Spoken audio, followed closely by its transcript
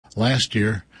last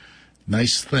year,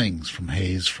 Nice Things from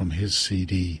Hayes from his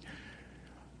CD,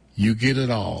 You Get It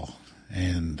All.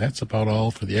 And that's about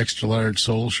all for the Extra Large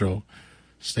Soul Show.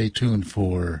 Stay tuned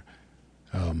for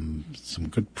some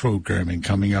good programming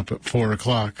coming up at 4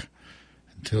 o'clock.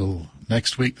 Until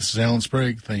next week, this is Alan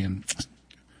Sprague saying,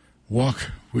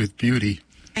 walk with beauty.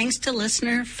 Thanks to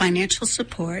listener financial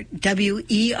support,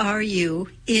 WERU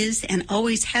is and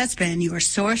always has been your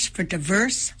source for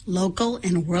diverse, local,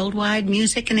 and worldwide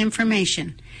music and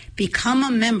information. Become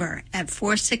a member at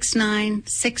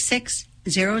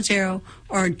 469-6600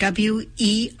 or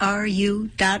WERU.org.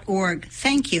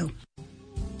 Thank you.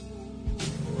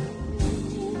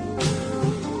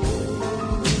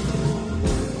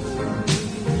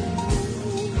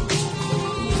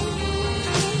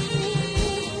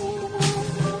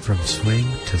 From swing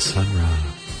to Sun Ra,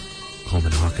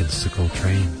 Coleman Hawkins to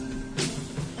Coltrane,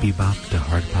 bebop to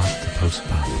hard pop to post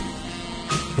pop.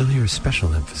 You'll hear a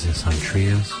special emphasis on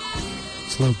trios,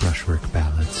 slow brushwork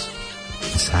ballads,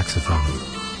 the saxophone,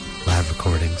 live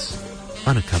recordings,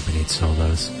 unaccompanied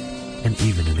solos, and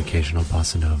even an occasional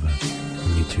bossa nova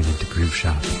when you tune into Groove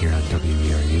Shop here on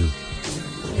WERU.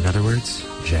 In other words,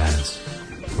 jazz,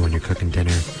 for when you're cooking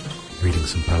dinner, reading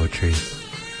some poetry,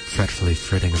 fretfully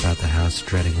fritting about the house,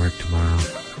 dreading work tomorrow.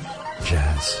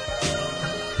 Jazz.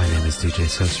 My name is DJ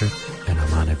Sosrit, and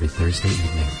I'm on every Thursday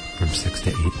evening from 6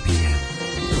 to 8 p.m.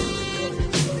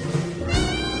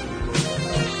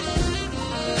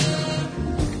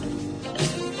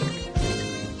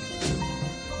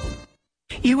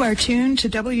 You are tuned to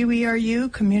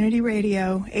WERU Community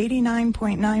Radio,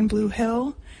 89.9 Blue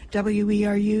Hill,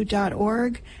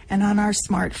 WERU.org, and on our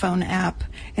smartphone app,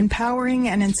 empowering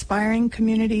and inspiring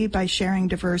community by sharing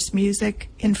diverse music,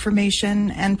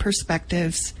 information, and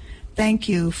perspectives. Thank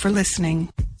you for listening.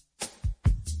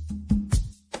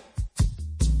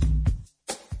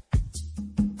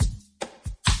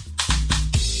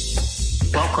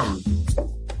 Welcome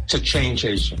to Change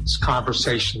Agents,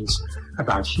 Conversations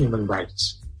about Human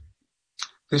Rights.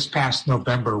 This past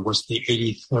November was the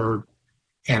 83rd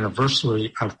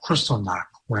anniversary of Kristallnacht,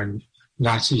 when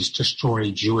Nazis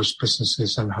destroyed Jewish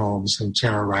businesses and homes and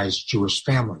terrorized Jewish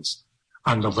families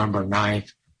on November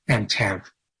 9th and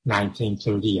 10th,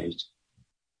 1938.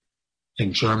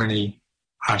 In Germany,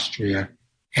 Austria,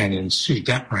 and in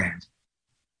Sudetenland,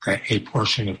 a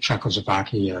portion of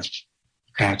Czechoslovakia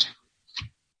that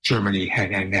Germany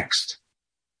had annexed.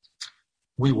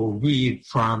 We will read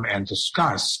from and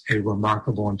discuss a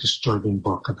remarkable and disturbing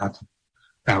book about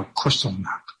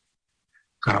Kristallnacht.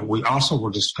 We also will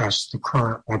discuss the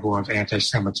current level of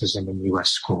anti-Semitism in U.S.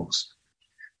 schools.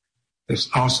 This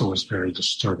also is very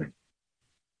disturbing.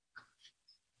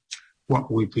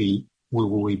 What we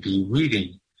will be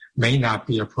reading may not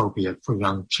be appropriate for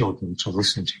young children to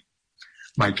listen to.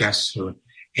 My guests are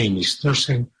Amy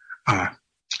Sturson, a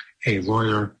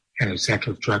lawyer and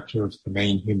executive director of the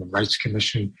Maine Human Rights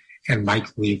Commission, and Mike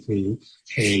Levy,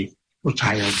 a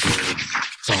retired lawyer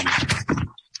from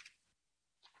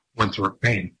Winthrop,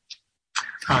 Maine.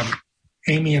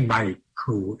 Amy and Mike,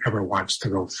 whoever wants to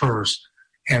go first,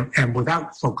 and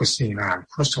without focusing on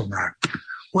Kristallnacht,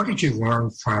 what did you learn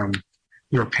from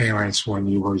your parents when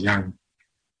you were young,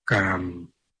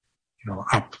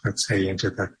 up, let's say, into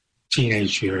the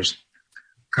teenage years,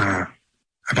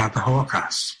 about the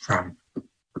Holocaust, from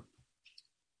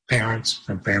parents,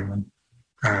 from family?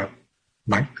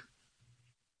 Mike?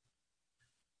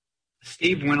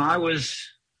 Steve, when I was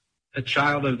a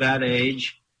child of that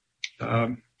age,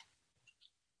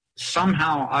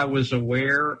 somehow I was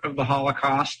aware of the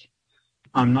Holocaust.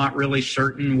 I'm not really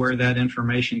certain where that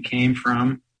information came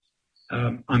from.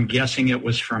 I'm guessing it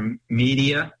was from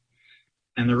media.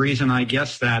 And the reason I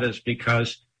guess that is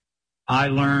because I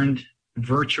learned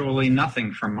virtually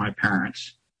nothing from my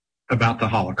parents about the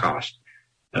Holocaust.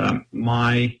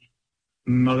 My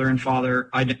mother and father,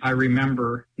 I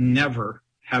remember never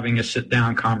having a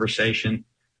sit-down conversation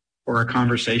or a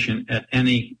conversation at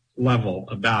any level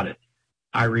about it.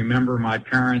 I remember my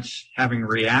parents having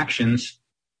reactions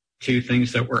to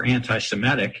things that were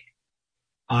anti-Semitic.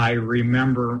 I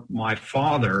remember my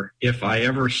father, if I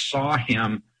ever saw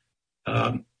him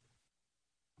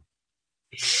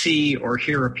see or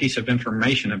hear a piece of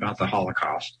information about the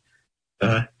Holocaust,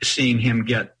 seeing him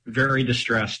get very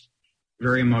distressed,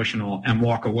 very emotional, and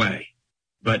walk away.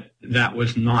 But that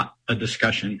was not a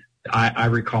discussion. I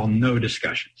recall no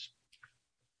discussions.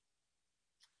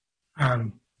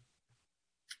 And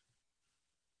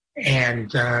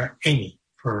Amy,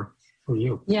 for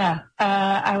you. Yeah,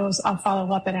 I'll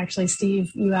follow up. And actually,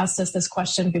 Steve, you asked us this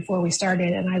question before we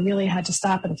started, and I really had to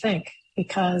stop and think,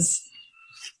 because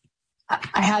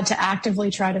I had to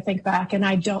actively try to think back, and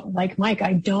I don't, like Mike,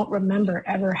 I don't remember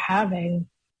ever having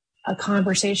a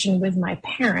conversation with my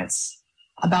parents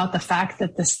about the fact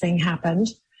that this thing happened,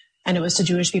 and it was to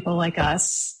Jewish people like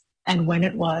us, and when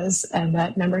it was, and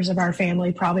that members of our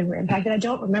family probably were impacted. I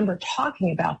don't remember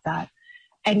talking about that.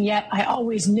 And yet I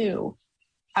always knew.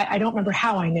 I don't remember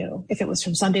how I knew, if it was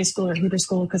from Sunday school or Hebrew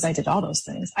school, because I did all those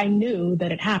things. I knew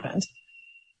that it happened.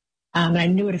 And I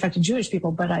knew it affected Jewish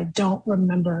people, but I don't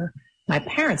remember my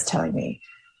parents telling me.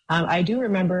 I do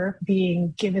remember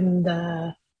being given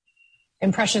the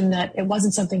impression that it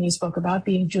wasn't something you spoke about.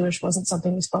 Being Jewish wasn't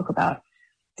something we spoke about.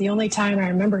 The only time I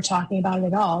remember talking about it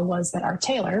at all was that our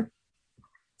tailor,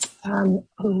 who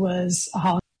was a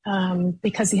Holocaust,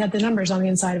 because he had the numbers on the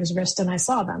inside of his wrist, and I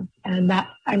saw them. And that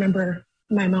I remember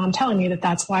my mom telling me that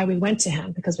that's why we went to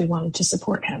him, because we wanted to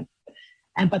support him.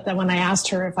 But then when I asked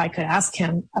her if I could ask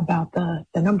him about the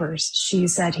numbers, she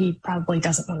said he probably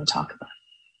doesn't want to talk about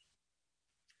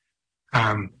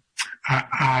it.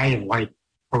 I, like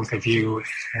both of you,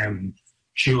 am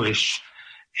Jewish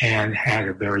and had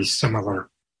a very similar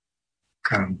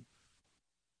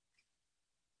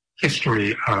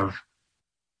history of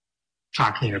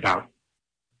talking about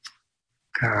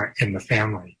in the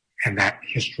family. And that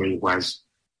history was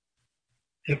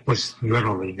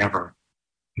literally never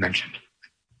mentioned.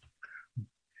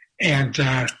 And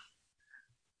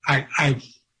I've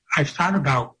thought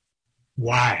about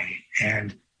why,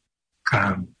 and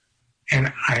I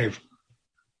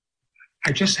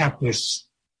just have this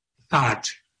thought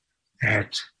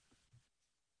that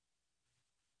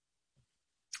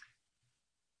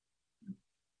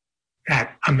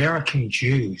American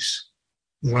Jews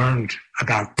learned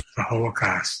about the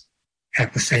Holocaust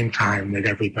at the same time that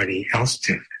everybody else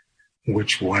did,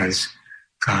 which was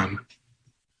in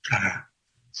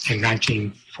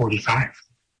 1945.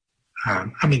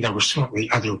 I mean, there were certainly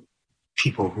other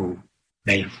people who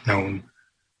may have known,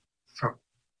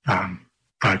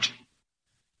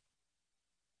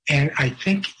 and I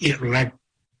think it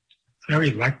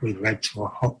very likely led to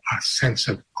a sense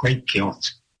of great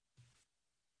guilt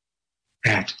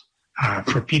that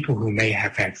for people who may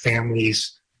have had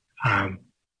families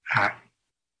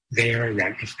there,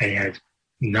 that if they had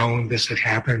known this had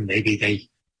happened, maybe they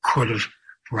could have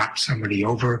brought somebody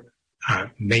over.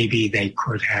 Maybe they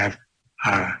could have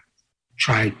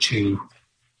tried to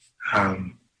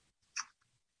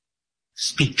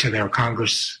speak to their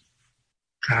congressmen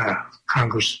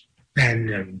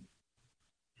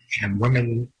and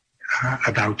women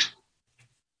about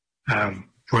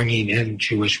bringing in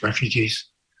Jewish refugees.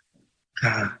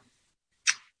 And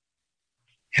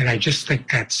I just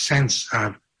think that sense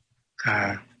of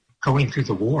going through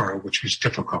the war, which was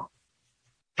difficult,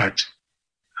 but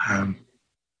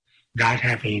not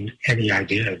having any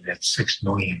idea that 6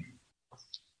 million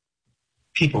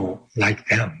people like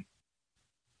them,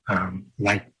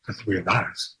 like the three of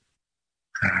us,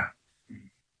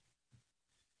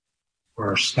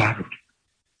 were slaughtered.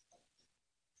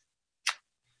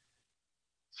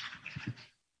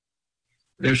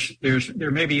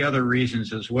 There may be other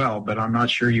reasons as well, but I'm not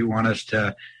sure you want us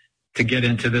to get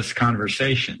into this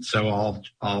conversation. So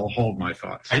I'll hold my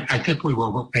thoughts. I think we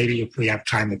will. Maybe if we have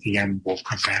time at the end, we'll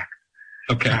come back.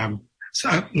 Okay.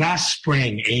 So last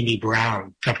spring, Amy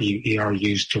Brown,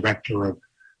 WERU's Director of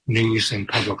News and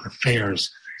Public Affairs,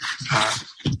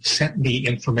 sent me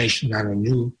information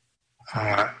on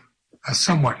a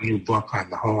somewhat new book on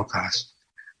the Holocaust.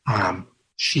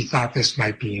 She thought this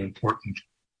might be an important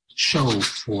show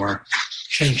for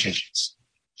change agents.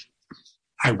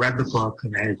 I read the book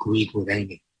and I agreed with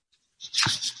Amy.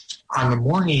 On the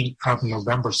morning of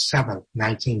November 7th,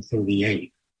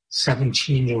 1938,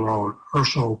 17-year-old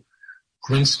Herschel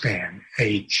Greenspan,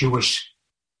 a Jewish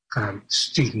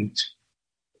student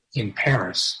in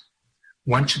Paris,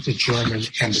 went to the German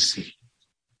embassy.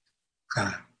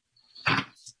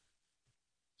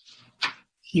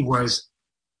 He was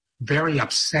very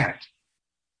upset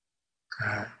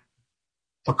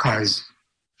because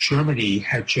Germany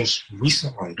had just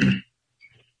recently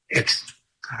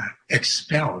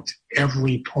expelled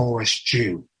every Polish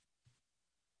Jew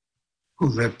who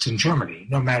lived in Germany,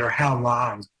 no matter how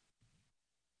long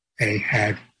they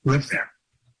had lived there.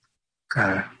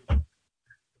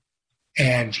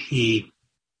 And he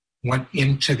went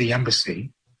into the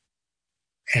embassy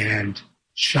and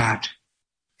shot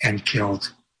and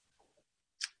killed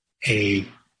a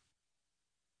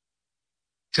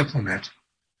diplomat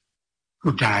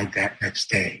who died that next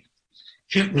day.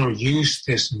 Hitler used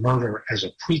this murder as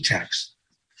a pretext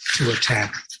to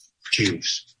attack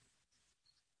Jews.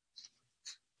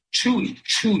 Two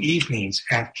evenings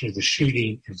after the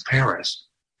shooting in Paris,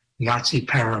 Nazi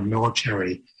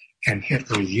paramilitary and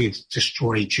Hitler Youth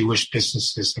destroy Jewish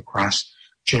businesses across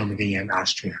Germany and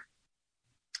Austria.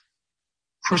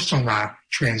 Kristallnacht,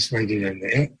 translated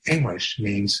into English,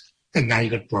 means the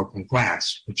Night of Broken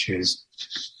Glass, which is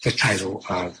the title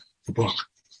of the book.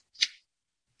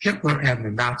 Hitler and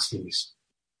the Nazis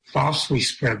falsely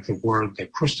spread the word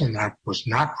that Kristallnacht was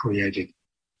not created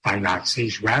by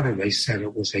Nazis. Rather, they said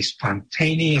it was a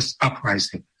spontaneous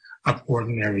uprising of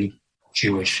ordinary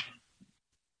Jewish,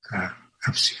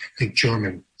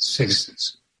 German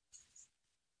citizens.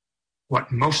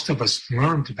 What most of us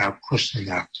learned about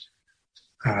Kristallnacht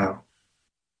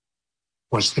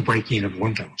was the breaking of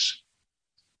windows.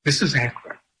 This is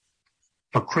accurate,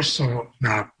 but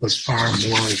Kristallnacht was far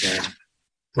more than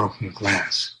broken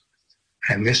glass.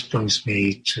 And this brings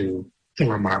me to the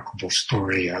remarkable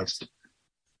story of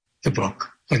the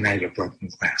book, The Night of Broken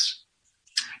Glass.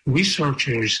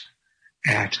 Researchers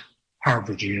at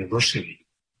Harvard University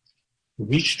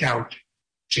reached out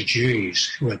to Jews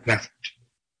who had left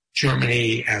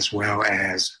Germany as well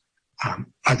as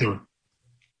other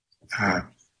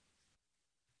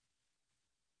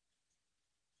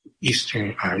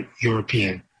Eastern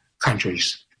European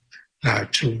countries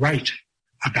to write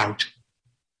about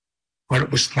what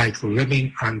it was like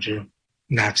living under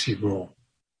Nazi rule.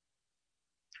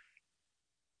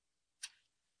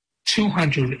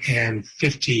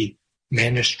 250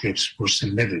 manuscripts were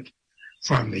submitted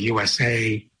from the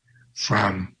USA,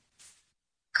 from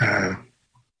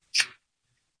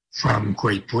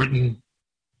Great Britain,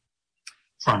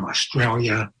 from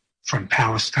Australia, from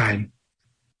Palestine,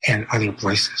 and other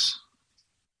places.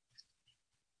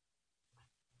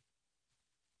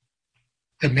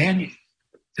 The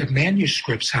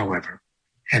manuscripts, however,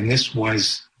 and this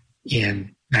was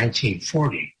in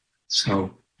 1940,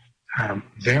 so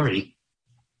very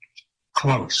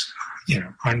close,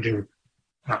 under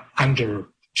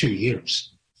 2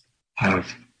 years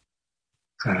of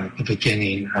the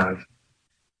beginning of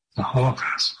the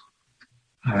Holocaust,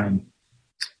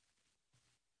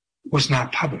 was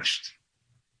not published.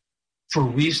 For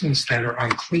reasons that are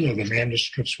unclear, the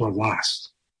manuscripts were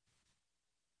lost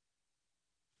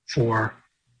for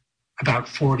about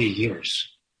 40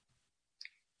 years,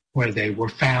 where they were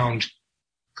found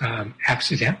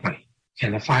accidentally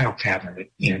in a file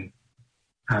cabinet in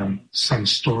some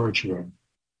storage room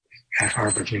at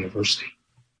Harvard University.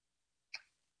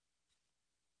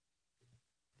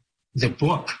 The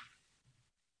book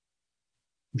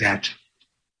that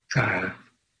the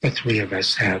three of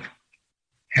us have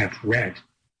read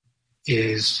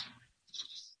is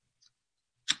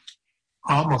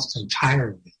almost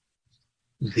entirely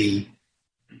the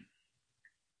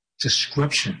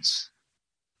descriptions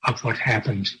of what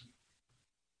happened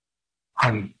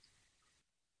on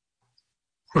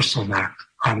Kristallnacht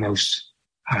on those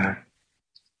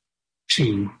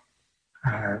 2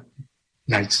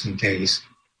 nights and days,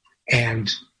 and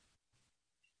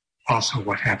also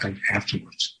what happened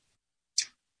afterwards.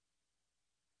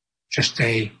 Just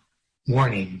a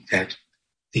warning that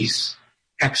these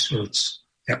excerpts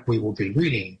that we will be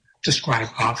reading describe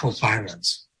awful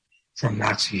violence from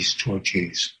Nazis toward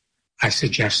Jews. I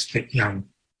suggest that young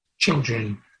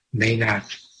children may not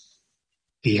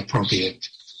be appropriate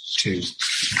to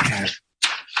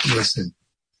listen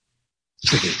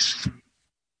to these.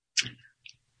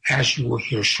 As you will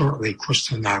hear shortly,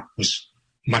 Kristallnacht was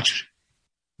much,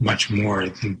 much more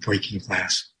than breaking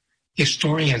glass.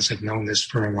 Historians have known this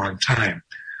for a long time,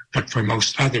 but for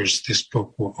most others, this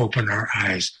book will open our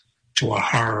eyes to a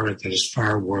horror that is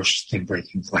far worse than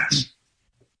breaking glass.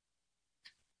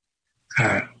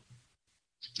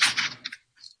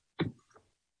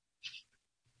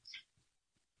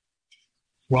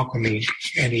 Welcoming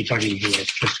anybody who has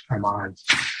just come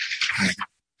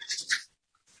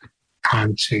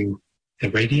onto the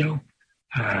radio.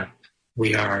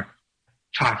 We are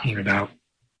talking about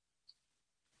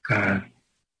the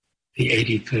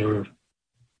 83rd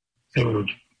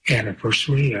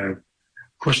anniversary of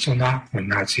Kristallnacht, when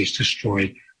Nazis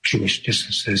destroyed Jewish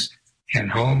businesses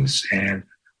and homes, and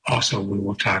also we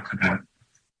will talk about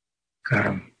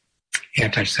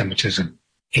anti-Semitism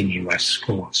in U.S.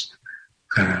 schools.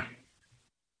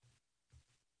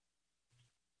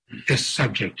 This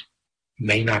subject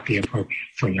may not be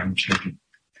appropriate for young children.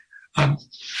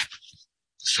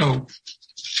 So,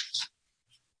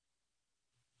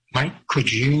 Mike,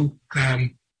 could you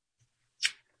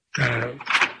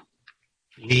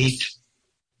read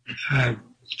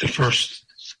the first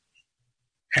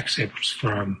excerpts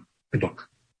from the book?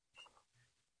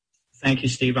 Thank you,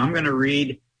 Steve. I'm going to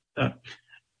read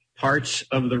parts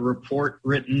of the report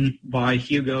written by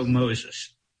Hugo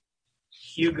Moses.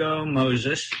 Hugo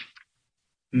Moses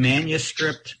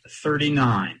Manuscript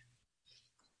 39.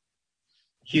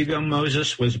 Hugo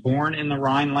Moses was born in the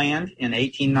Rhineland in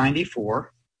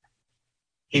 1894.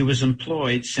 He was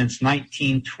employed since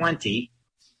 1920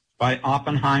 by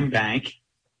Oppenheim Bank.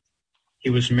 He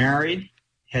was married,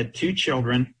 had 2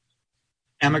 children,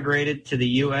 emigrated to the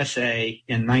USA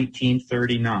in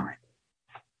 1939.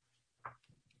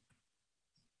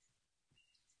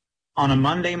 On a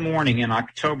Monday morning in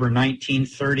October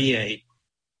 1938,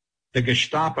 the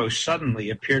Gestapo suddenly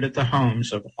appeared at the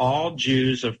homes of all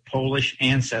Jews of Polish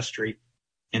ancestry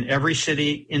in every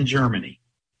city in Germany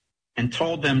and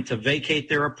told them to vacate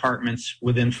their apartments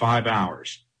within 5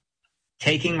 hours,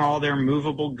 taking all their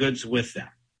movable goods with them.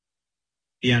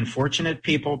 The unfortunate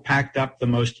people packed up the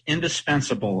most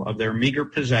indispensable of their meager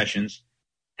possessions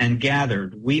and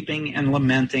gathered, weeping and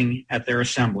lamenting at their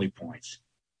assembly points.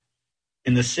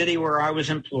 In the city where I was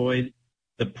employed,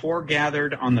 the poor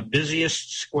gathered on the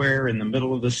busiest square in the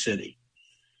middle of the city.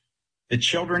 The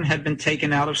children had been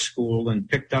taken out of school and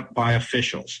picked up by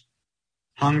officials.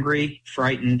 Hungry,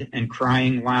 frightened, and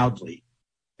crying loudly,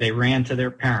 they ran to their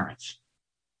parents.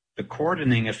 The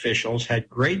cordoning officials had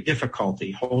great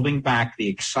difficulty holding back the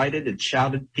excited and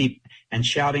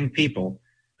shouting people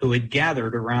who had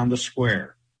gathered around the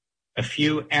square. A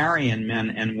few Aryan men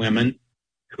and women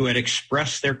who had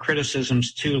expressed their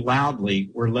criticisms too loudly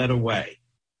were led away.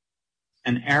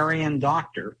 An Aryan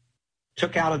doctor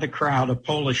took out of the crowd a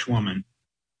Polish woman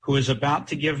who was about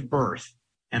to give birth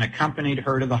and accompanied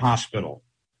her to the hospital.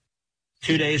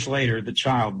 2 days later, the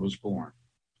child was born.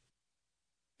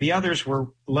 The others were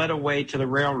led away to the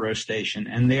railroad station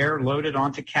and there loaded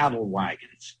onto cattle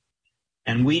wagons.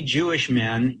 And we Jewish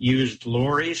men used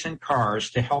lorries and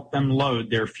cars to help them load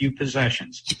their few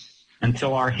possessions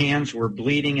until our hands were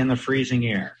bleeding in the freezing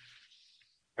air.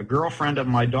 A girlfriend of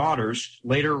my daughter's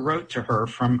later wrote to her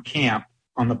from camp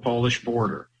on the Polish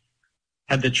border.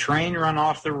 Had the train run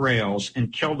off the rails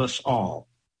and killed us all,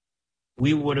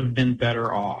 we would have been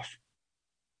better off.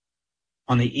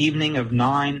 On the evening of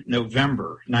 9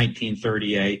 November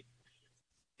 1938,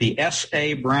 the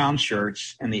SA brown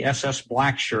shirts and the SS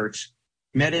black shirts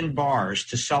met in bars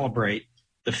to celebrate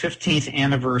the 15th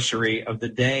anniversary of the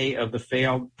day of the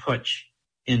failed putsch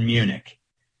in Munich.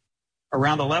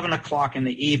 Around 11 o'clock in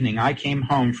the evening, I came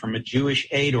home from a Jewish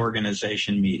aid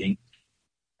organization meeting,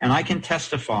 and I can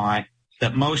testify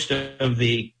that most of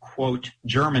the, quote,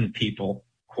 German people,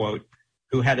 quote,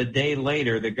 who had a day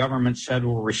later the government said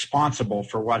were responsible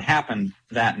for what happened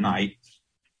that night,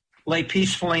 lay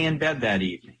peacefully in bed that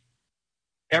evening.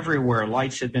 Everywhere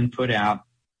lights had been put out.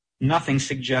 Nothing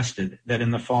suggested that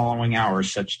in the following hours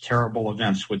such terrible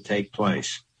events would take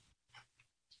place.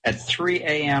 At 3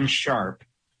 a.m. sharp,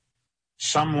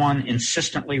 someone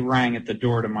insistently rang at the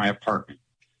door to my apartment.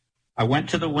 I went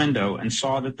to the window and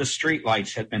saw that the street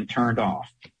lights had been turned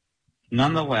off.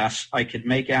 Nonetheless, I could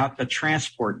make out a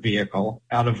transport vehicle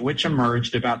out of which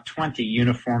emerged about 20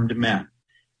 uniformed men.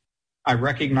 I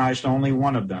recognized only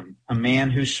one of them, a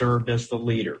man who served as the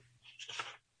leader.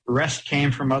 The rest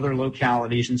came from other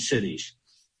localities and cities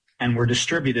and were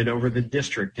distributed over the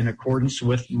district in accordance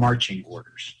with marching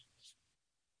orders.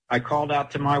 I called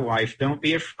out to my wife, "Don't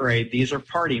be afraid, these are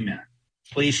party men.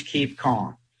 Please keep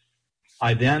calm."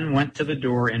 I then went to the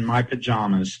door in my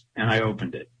pajamas and I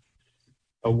opened it.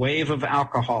 A wave of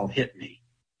alcohol hit me,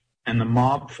 and the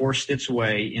mob forced its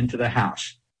way into the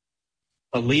house.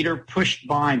 A leader pushed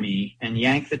by me and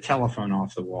yanked the telephone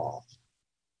off the wall.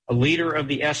 A leader of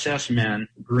the SS men,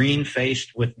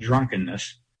 green-faced with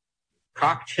drunkenness,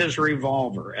 cocked his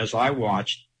revolver as I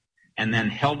watched and then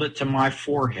held it to my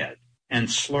forehead and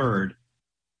slurred,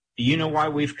 "Do you know why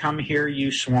we've come here,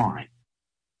 you swine?"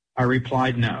 I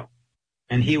replied no,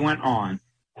 and he went on,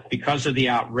 "Because of the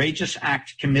outrageous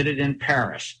act committed in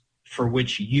Paris, for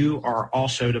which you are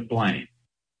also to blame.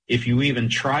 If you even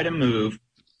try to move,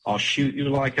 I'll shoot you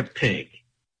like a pig."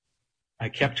 I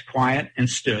kept quiet and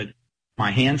stood,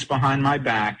 my hands behind my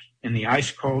back, in the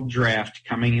ice-cold draft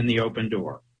coming in the open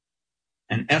door.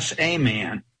 An SA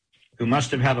man, who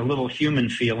must have had a little human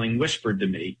feeling, whispered to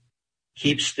me,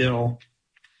 "Keep still,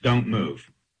 don't move."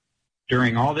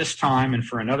 During all this time, and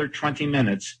for another 20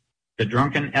 minutes, the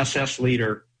drunken SS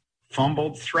leader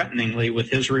fumbled threateningly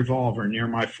with his revolver near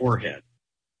my forehead.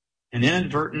 An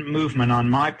inadvertent movement on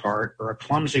my part, or a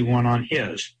clumsy one on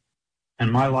his,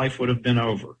 and my life would have been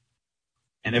over.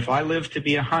 And if I live to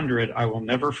be 100, I will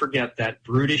never forget that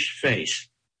brutish face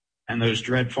and those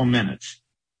dreadful minutes.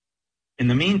 In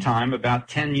the meantime, about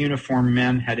 10 uniformed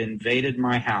men had invaded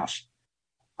my house.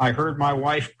 I heard my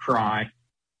wife cry,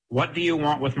 "What do you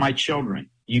want with my children?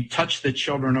 You touched the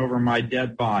children over my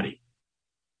dead body."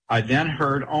 I then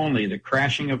heard only the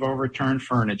crashing of overturned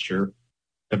furniture,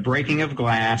 the breaking of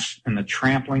glass, and the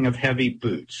trampling of heavy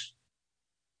boots.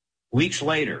 Weeks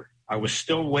later, I was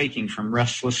still waking from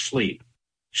restless sleep,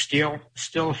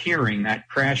 still hearing that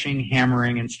crashing,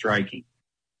 hammering, and striking.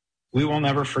 We will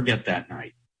never forget that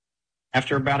night.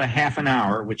 After about a half an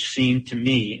hour, which seemed to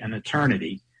me an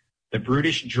eternity, the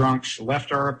brutish drunks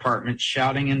left our apartment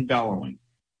shouting and bellowing.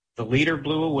 The leader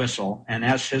blew a whistle, and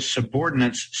as his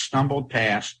subordinates stumbled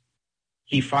past,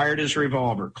 he fired his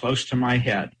revolver close to my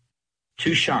head,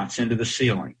 2 shots into the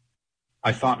ceiling.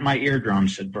 I thought my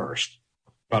eardrums had burst,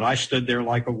 but I stood there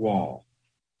like a wall.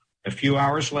 A few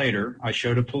hours later, I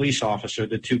showed a police officer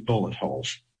the 2 bullet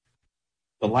holes.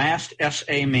 The last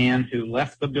SA man who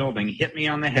left the building hit me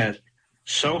on the head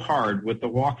so hard with the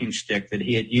walking stick that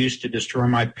he had used to destroy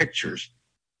my pictures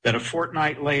that a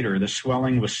fortnight later the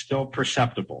swelling was still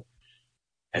perceptible.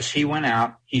 As he went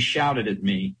out, he shouted at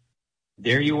me,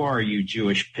 "There you are, you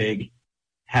Jewish pig.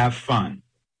 Have fun."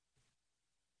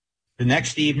 The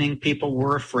next evening, people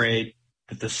were afraid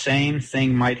that the same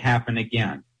thing might happen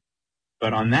again.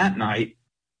 But on that night,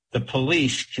 the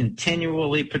police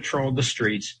continually patrolled the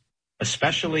streets,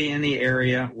 especially in the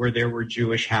area where there were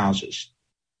Jewish houses.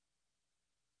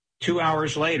 2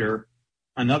 hours later,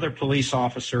 another police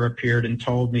officer appeared and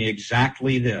told me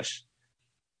exactly this.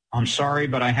 "I'm sorry,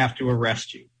 but I have to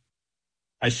arrest you."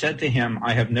 I said to him,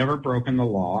 "I have never broken the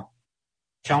law.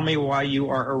 Tell me why you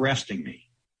are arresting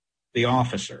me." The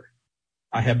officer,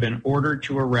 "I have been ordered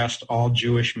to arrest all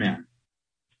Jewish men."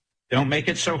 "Don't make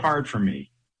it so hard for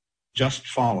me. Just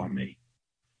follow me."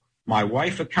 My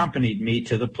wife accompanied me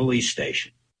to the police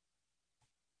station.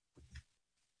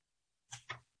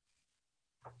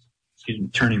 Excuse me,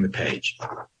 turning the page.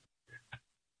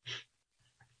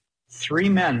 3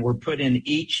 men were put in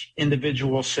each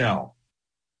individual cell.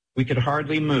 We could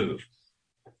hardly move.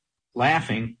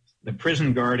 Laughing, the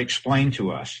prison guard explained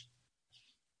to us,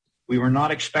 "We were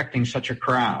not expecting such a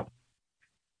crowd."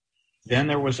 Then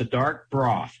there was a dark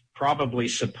broth, probably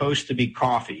supposed to be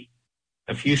coffee,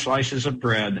 a few slices of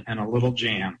bread, and a little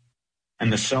jam,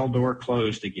 and the cell door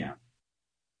closed again.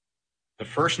 The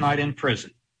first night in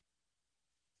prison,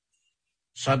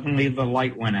 suddenly the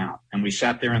light went out, and we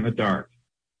sat there in the dark.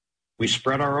 We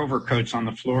spread our overcoats on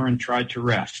the floor and tried to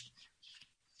rest.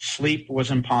 Sleep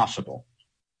was impossible.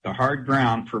 The hard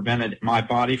ground prevented my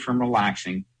body from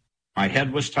relaxing. My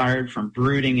head was tired from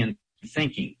brooding and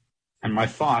thinking, and my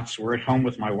thoughts were at home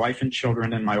with my wife and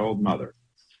children and my old mother.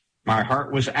 My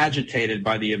heart was agitated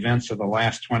by the events of the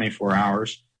last 24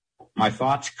 hours. My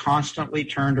thoughts constantly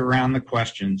turned around the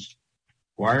questions,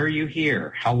 why are you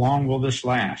here? How long will this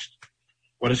last?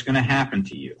 What is going to happen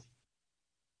to you?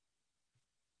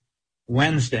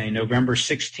 Wednesday, November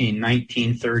 16,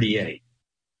 1938.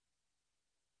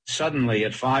 Suddenly,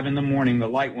 at 5 in the morning, the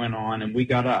light went on and we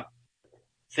got up,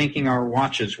 thinking our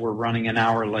watches were running an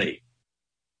hour late.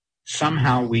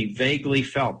 Somehow we vaguely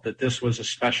felt that this was a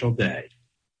special day.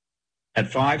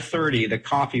 At 5:30, the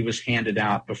coffee was handed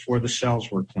out before the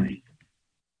cells were cleaned.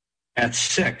 At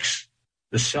 6,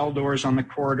 the cell doors on the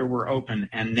corridor were open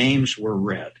and names were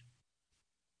read.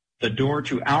 The door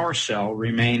to our cell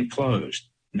remained closed.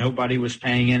 Nobody was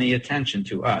paying any attention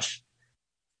to us.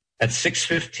 At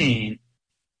 6:15,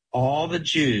 all the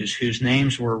Jews whose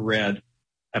names were read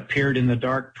appeared in the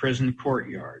dark prison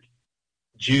courtyard.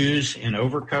 Jews in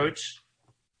overcoats,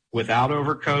 without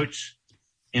overcoats,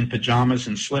 in pajamas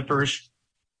and slippers.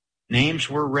 Names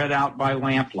were read out by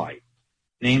lamplight.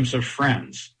 Names of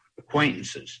friends,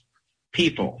 acquaintances,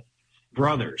 people,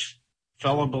 brothers,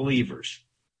 fellow believers.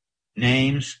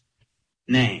 Names.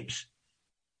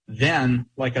 Then,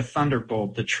 like a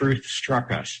thunderbolt, the truth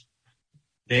struck us.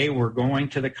 They were going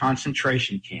to the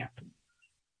concentration camp,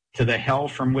 to the hell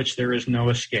from which there is no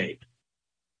escape.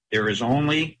 There is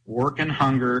only work and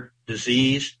hunger,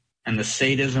 disease, and the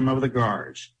sadism of the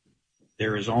guards.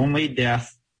 There is only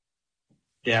death,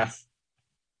 death,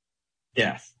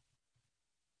 death.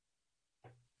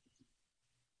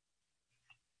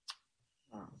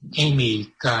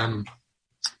 Amy,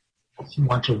 you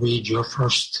want to read your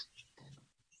first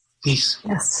piece?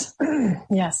 Yes.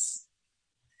 Yes.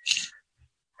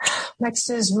 Next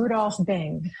is Rudolf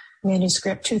Bing,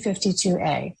 manuscript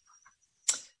 252A.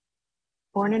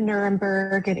 Born in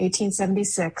Nuremberg in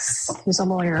 1876, he was a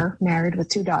lawyer, married with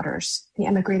 2 daughters. He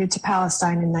emigrated to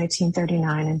Palestine in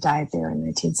 1939 and died there in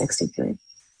 1963.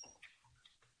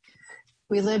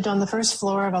 We lived on the first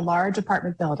floor of a large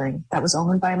apartment building that was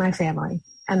owned by my family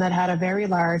and that had a very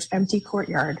large empty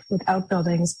courtyard with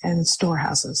outbuildings and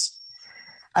storehouses.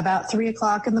 About 3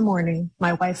 o'clock in the morning,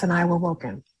 my wife and I were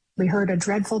woken. We heard a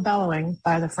dreadful bellowing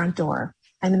by the front door.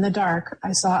 and in the dark,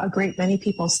 I saw a great many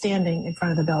people standing in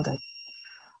front of the building.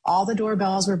 All the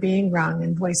doorbells were being rung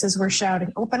and voices were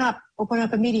shouting, open up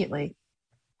immediately.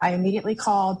 I immediately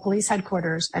called police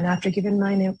headquarters and after giving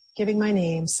my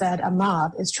name, said a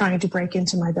mob is trying to break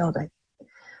into my building.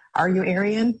 Are you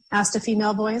Aryan? Asked a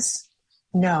female voice.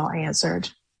 No, I answered.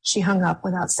 She hung up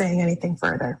without saying anything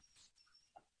further.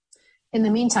 In the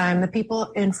meantime, the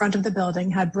people in front of the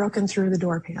building had broken through the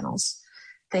door panels.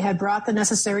 They had brought the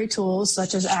necessary tools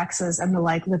such as axes and the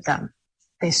like with them.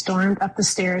 They stormed up the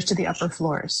stairs to the upper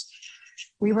floors.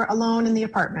 We were alone in the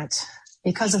apartment.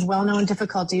 Because of well-known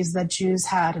difficulties that Jews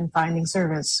had in finding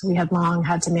servants, we had long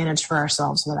had to manage for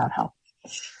ourselves without help.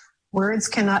 Words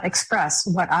cannot express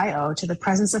what I owe to the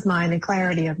presence of mind and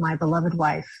clarity of my beloved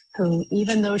wife, who,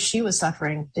 even though she was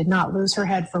suffering, did not lose her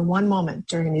head for one moment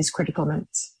during these critical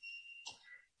minutes.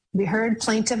 We heard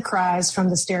plaintive cries from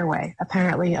the stairway.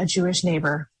 Apparently, a Jewish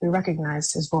neighbor, we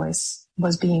recognized his voice,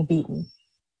 was being beaten.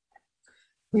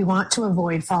 We want to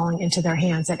avoid falling into their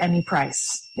hands at any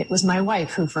price. It was my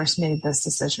wife who first made this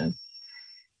decision.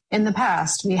 In the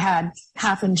past, we had,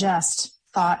 half in jest,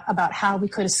 thought about how we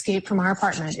could escape from our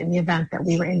apartment in the event that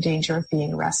we were in danger of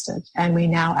being arrested, and we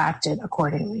now acted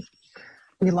accordingly.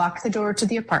 We locked the door to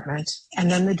the apartment and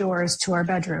then the doors to our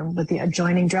bedroom with the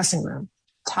adjoining dressing room,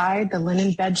 tied the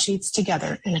linen bed sheets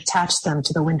together and attached them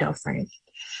to the window frame.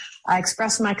 I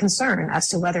expressed my concern as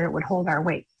to whether it would hold our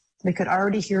weight. We could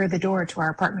already hear the door to our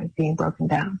apartment being broken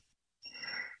down.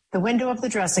 The window of the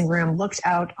dressing room looked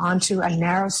out onto a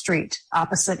narrow street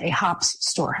opposite a hops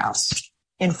storehouse.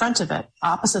 In front of it,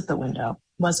 opposite the window,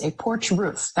 was a porch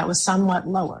roof that was somewhat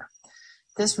lower.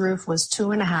 This roof was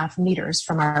 2.5 meters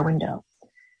from our window.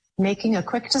 Making a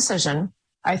quick decision,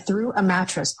 I threw a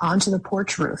mattress onto the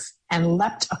porch roof and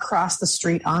leapt across the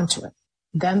street onto it,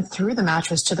 then threw the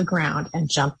mattress to the ground and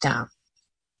jumped down.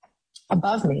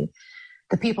 Above me,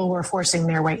 the people were forcing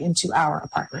their way into our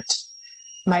apartment.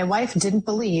 My wife didn't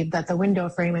believe that the window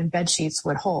frame and bed sheets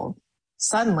would hold.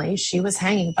 Suddenly, she was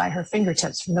hanging by her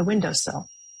fingertips from the windowsill,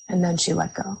 and then she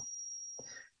let go.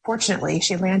 Fortunately,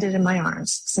 she landed in my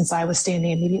arms, since I was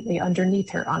standing immediately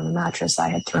underneath her on the mattress I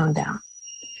had thrown down.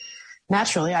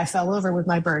 Naturally, I fell over with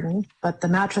my burden, but the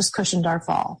mattress cushioned our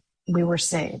fall. We were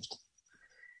saved.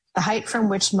 The height from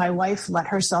which my wife let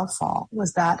herself fall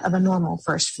was that of a normal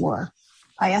first floor.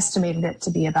 I estimated it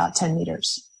to be about 10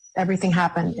 meters. Everything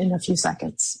happened in a few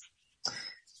seconds.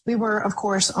 We were, of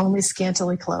course, only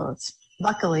scantily clothed.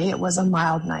 Luckily, it was a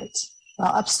mild night.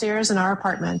 While upstairs in our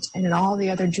apartment and in all the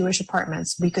other Jewish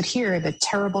apartments, we could hear the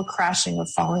terrible crashing of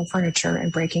falling furniture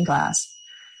and breaking glass.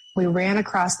 We ran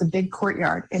across the big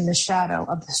courtyard in the shadow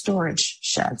of the storage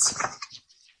sheds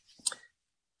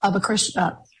of a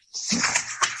Christian.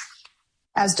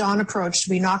 As dawn approached,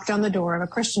 we knocked on the door of a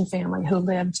Christian family who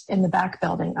lived in the back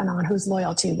building and on whose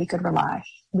loyalty we could rely.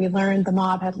 We learned the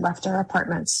mob had left our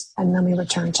apartments, and then we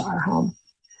returned to our home.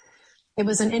 It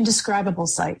was an indescribable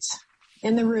sight.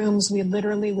 In the rooms, we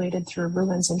literally waded through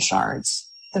ruins and shards.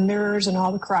 The mirrors and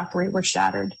all the crockery were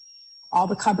shattered. All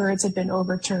the cupboards had been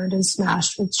overturned and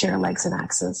smashed with chair legs and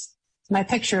axes. My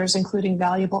pictures, including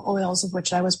valuable oils of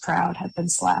which I was proud, had been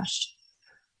slashed.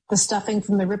 The stuffing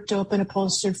from the ripped open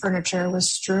upholstered furniture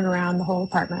was strewn around the whole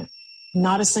apartment.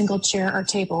 Not a single chair or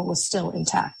table was still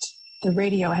intact. The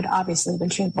radio had obviously been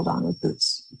trampled on with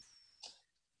boots.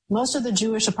 Most of the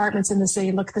Jewish apartments in the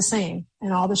city looked the same,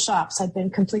 and all the shops had been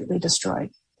completely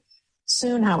destroyed.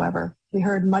 Soon, however, we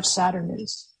heard much sadder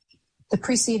news. The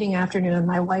preceding afternoon,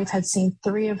 my wife had seen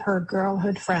 3 of her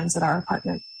girlhood friends at our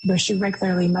apartment, where she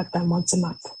regularly met them once a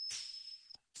month.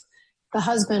 The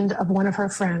husband of one of her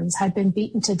friends had been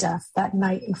beaten to death that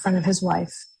night in front of his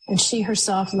wife, and she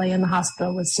herself lay in the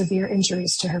hospital with severe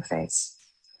injuries to her face.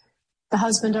 The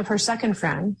husband of her second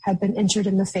friend had been injured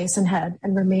in the face and head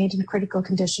and remained in critical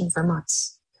condition for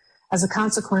months. As a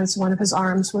consequence, one of his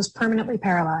arms was permanently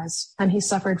paralyzed, and he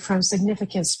suffered from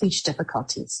significant speech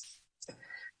difficulties.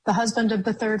 The husband of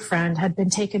the third friend had been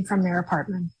taken from their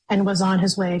apartment and was on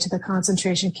his way to the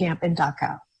concentration camp in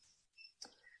Dachau.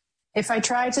 If I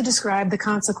tried to describe the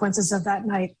consequences of that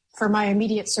night for my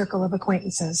immediate circle of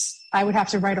acquaintances, I would have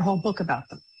to write a whole book about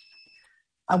them.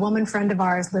 A woman friend of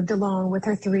ours lived alone with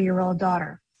her 3-year-old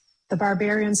daughter. The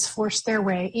barbarians forced their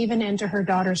way even into her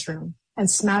daughter's room and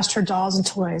smashed her dolls and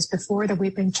toys before the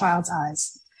weeping child's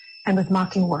eyes and with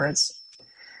mocking words.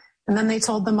 And then they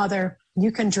told the mother,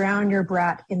 "You can drown your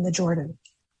brat in the Jordan."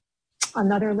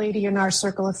 Another lady in our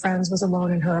circle of friends was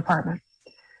alone in her apartment.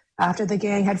 After the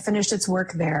gang had finished its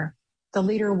work there, the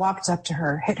leader walked up to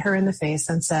her, hit her in the face,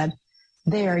 and said,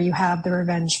 "There you have the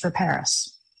revenge for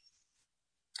Paris."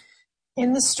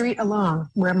 In the street alone,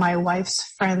 where my wife's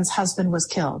friend's husband was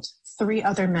killed, 3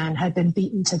 other men had been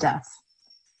beaten to death.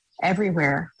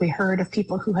 Everywhere, we heard of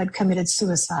people who had committed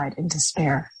suicide in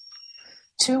despair.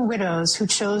 2 widows who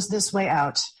chose this way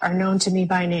out are known to me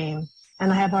by name,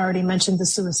 and I have already mentioned the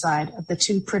suicide of the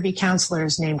 2 privy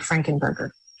councillors named Frankenberger.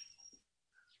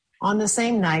 On the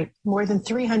same night, more than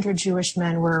 300 Jewish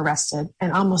men were arrested,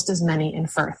 and almost as many in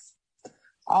Firth.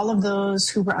 All of those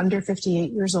who were under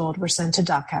 58 years old were sent to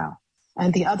Dachau,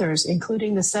 and the others,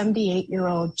 including the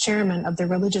 78-year-old chairman of the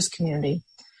religious community,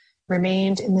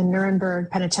 remained in the Nuremberg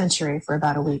penitentiary for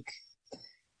about a week.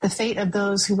 The fate of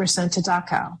those who were sent to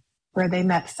Dachau, where they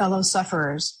met fellow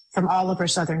sufferers from all over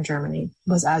southern Germany,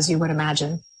 was as you would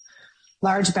imagine.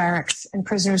 Large barracks and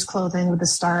prisoners' clothing with the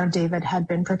Star of David had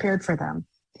been prepared for them,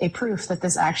 a proof that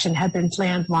this action had been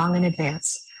planned long in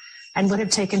advance and would have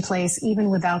taken place even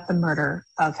without the murder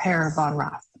of Herr von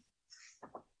Rath.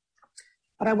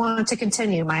 But I want to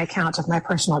continue my account of my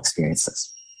personal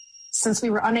experiences. Since we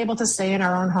were unable to stay in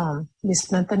our own home, we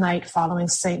spent the night following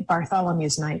St.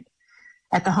 Bartholomew's night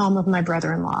at the home of my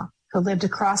brother-in-law, who lived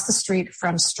across the street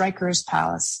from Stryker's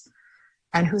palace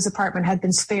and whose apartment had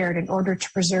been spared in order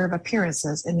to preserve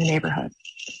appearances in the neighborhood.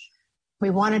 We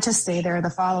wanted to stay there the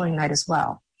following night as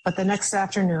well, but the next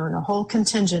afternoon, a whole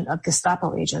contingent of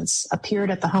Gestapo agents appeared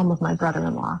at the home of my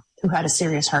brother-in-law, who had a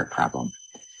serious heart problem.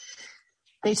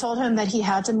 They told him that he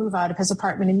had to move out of his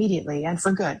apartment immediately and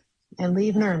for good, and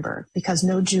leave Nuremberg because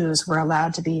no Jews were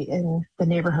allowed to be in the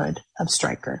neighborhood of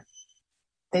Stryker.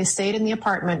 They stayed in the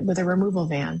apartment with a removal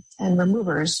van, and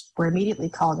removers were immediately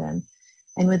called in,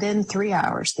 and within 3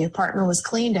 hours, the apartment was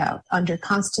cleaned out under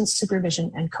constant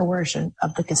supervision and coercion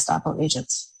of the Gestapo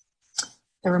agents.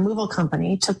 The removal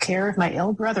company took care of my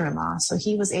ill brother-in-law, so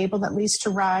he was able at least to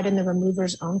ride in the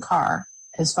remover's own car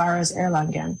as far as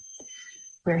Erlangen,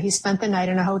 where he spent the night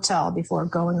in a hotel before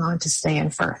going on to stay in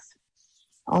Firth.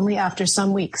 Only after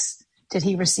some weeks did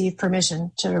he receive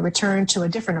permission to return to a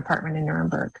different apartment in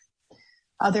Nuremberg.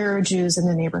 Other Jews in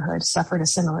the neighborhood suffered a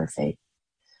similar fate.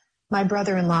 My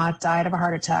brother-in-law died of a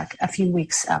heart attack a few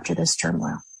weeks after this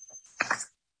turmoil.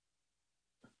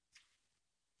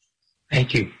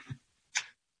 Thank you.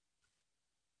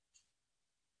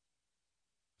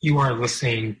 You are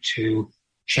listening to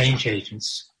Change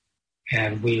Agents,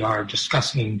 and we are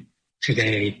discussing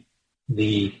today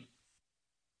the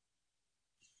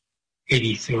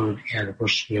 83rd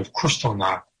anniversary of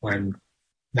Kristallnacht, when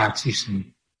Nazis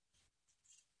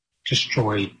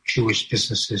destroyed Jewish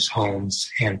businesses, homes,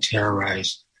 and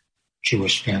terrorized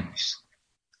Jewish families.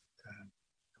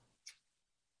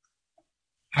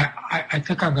 I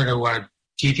think I'm going to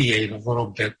deviate a little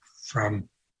bit from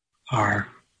our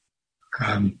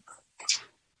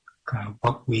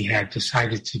what we had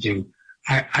decided to do.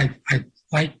 I'd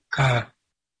like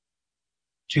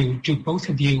to both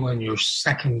of you in your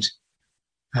second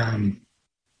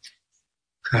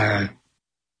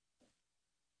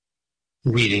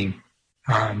reading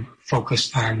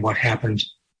focused on what happened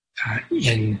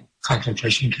in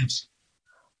concentration camps.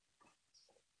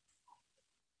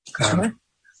 Sure.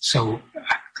 So,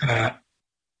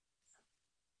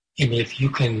 Amy, if you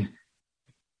can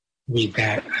read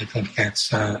that, I think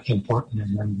that's important,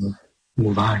 and then we'll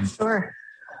move on. Sure.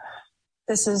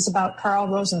 This is about Karl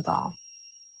Rosenthal,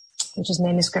 which is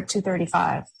manuscript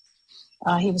 235.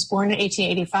 He was born in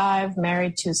 1885,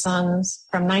 married 2 sons.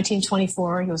 From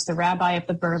 1924, he was the rabbi of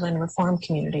the Berlin Reform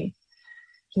Community.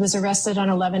 He was arrested on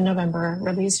 11 November,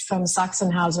 released from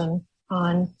Sachsenhausen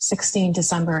on 16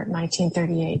 December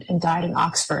 1938, and died in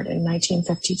Oxford in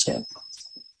 1952.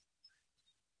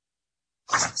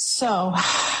 So,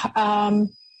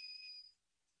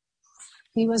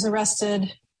 he was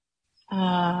arrested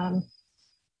in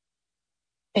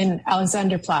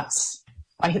Alexanderplatz.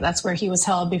 That's where he was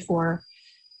held before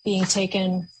being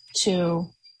taken to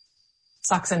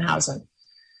Sachsenhausen.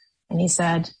 And he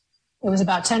said, it was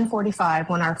about 10:45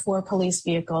 when our 4 police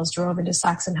vehicles drove into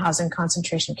Sachsenhausen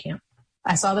concentration camp.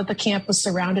 I saw that the camp was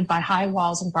surrounded by high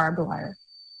walls and barbed wire.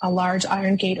 A large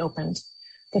iron gate opened.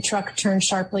 The truck turned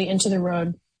sharply into the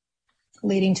road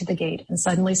leading to the gate and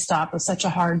suddenly stopped with such a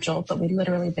hard jolt that we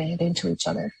literally banged into each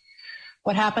other.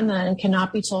 What happened then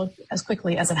cannot be told as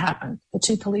quickly as it happened. The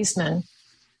 2 policemen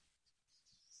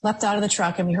leapt out of the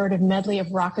truck, and we heard a medley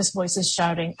of raucous voices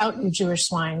shouting, "Out, you Jewish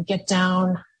swine! Get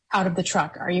down out of the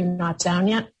truck. Are you not down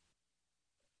yet?"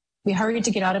 We hurried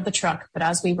to get out of the truck, but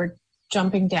as we were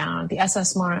jumping down, the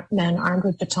SS men armed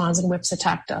with batons and whips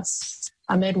attacked us.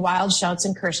 Amid wild shouts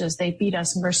and curses, they beat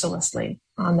us mercilessly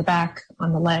on the back,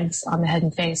 on the legs, on the head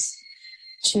and face.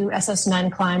 2 SS men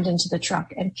climbed into the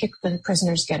truck and kicked the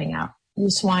prisoners getting out.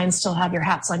 "You swine still have your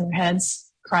hats on your heads,"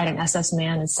 cried an SS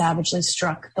man, and savagely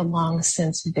struck the long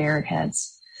since bared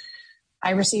heads.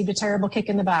 I received a terrible kick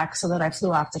in the back so that I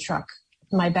flew off the truck.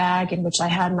 My bag, in which I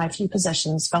had my few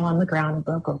possessions, fell on the ground and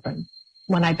broke open.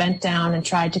 When I bent down and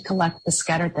tried to collect the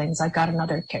scattered things, I got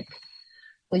another kick.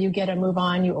 Will you get a move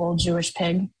on, you old Jewish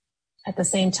pig? At the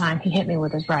same time, he hit me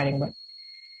with his riding whip.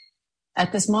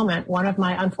 At this moment, one of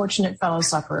my unfortunate fellow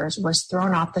sufferers was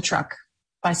thrown off the truck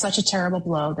by such a terrible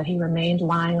blow that he remained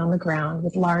lying on the ground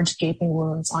with large gaping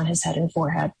wounds on his head and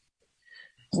forehead.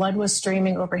 Blood was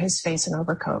streaming over his face and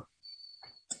overcoat.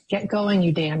 Get going,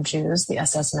 you damn Jews, the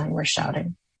SS men were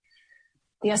shouting.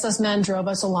 The SS men drove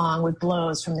us along with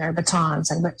blows from their batons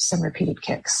and whips and repeated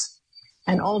kicks.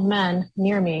 An old man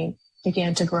near me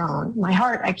began to groan. My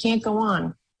heart, I can't go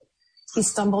on. He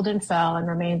stumbled and fell and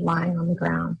remained lying on the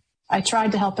ground. I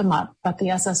tried to help him up, but the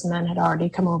SS men had already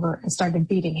come over and started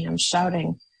beating him,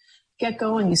 shouting, Get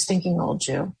going, you stinking old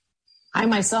Jew. I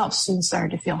myself soon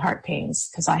started to feel heart pains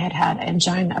because I had had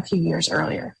angina a few years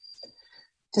earlier.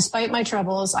 Despite my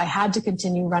troubles, I had to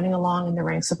continue running along in the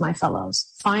ranks of my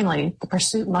fellows. Finally, the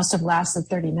pursuit must have lasted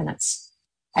 30 minutes.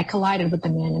 I collided with the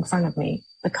man in front of me.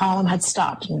 The column had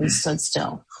stopped and we stood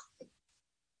still.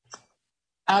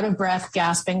 Out of breath,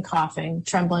 gasping, coughing,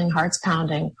 trembling, hearts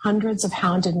pounding, hundreds of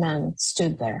hounded men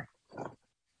stood there.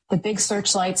 The big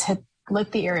searchlights had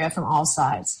lit the area from all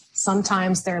sides.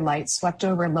 Sometimes their light swept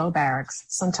over low barracks.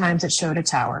 Sometimes it showed a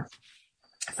tower,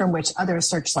 from which other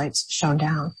searchlights shone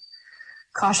down.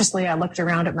 Cautiously, I looked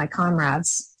around at my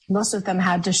comrades. Most of them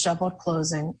had disheveled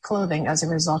clothing as a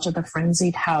result of the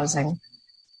frenzied hounding,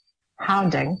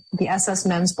 the SS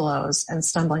men's blows, and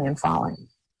stumbling and falling.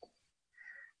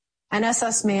 An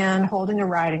SS man holding a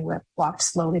riding whip walked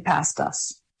slowly past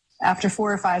us. After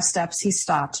 4 or 5 steps, he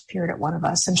stopped, peered at one of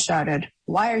us, and shouted,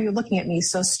 Why are you looking at me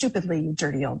so stupidly, you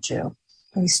dirty old Jew?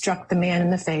 And he struck the man in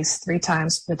the face 3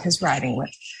 times with his riding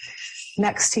whip.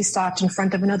 Next, he stopped in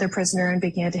front of another prisoner and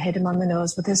began to hit him on the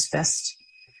nose with his fist.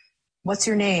 What's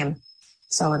your name?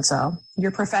 So-and-so.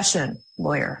 Your profession?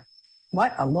 Lawyer.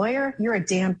 What, a lawyer? You're a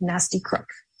damned nasty crook.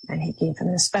 And he gave him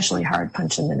an especially hard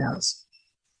punch in the nose.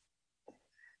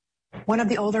 One of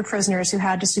the older prisoners who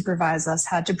had to supervise us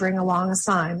had to bring along a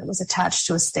sign that was attached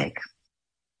to a stake.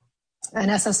 An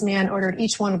SS man ordered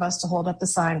each one of us to hold up the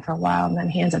sign for a while and then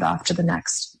hand it off to the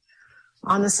next.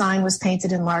 On the sign was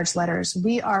painted in large letters,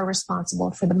 We are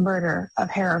responsible for the murder of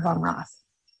Herr von Rath.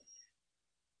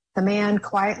 The man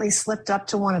quietly slipped up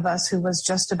to one of us who was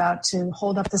just about to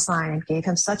hold up the sign and gave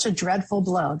him such a dreadful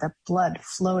blow that blood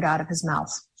flowed out of his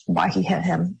mouth. Why he hit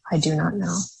him, I do not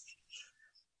know.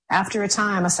 After a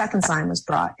time, a second sign was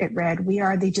brought. It read, We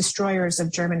are the destroyers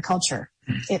of German culture.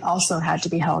 It also had to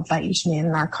be held by each man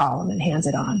in our column and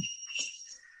handed on.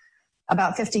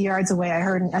 About 50 yards away, I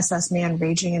heard an SS man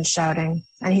raging and shouting,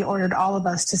 and he ordered all of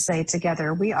us to say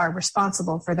together, We are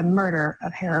responsible for the murder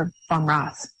of Herr von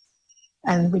Rath.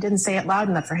 And we didn't say it loud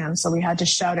enough for him, so we had to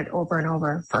shout it over and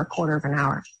over for a quarter of an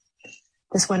hour.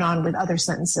 This went on with other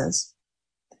sentences.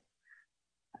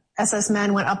 SS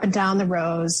men went up and down the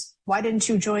rows. Why didn't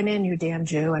you join in, you damn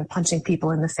Jew, and punching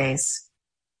people in the face?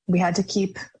 We had to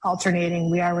keep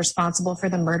alternating. We are responsible for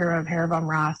the murder of Herr von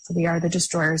Rath. We are the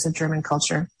destroyers of German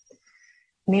culture.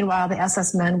 Meanwhile, the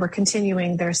SS men were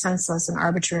continuing their senseless and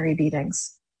arbitrary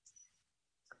beatings.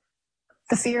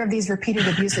 The fear of these repeated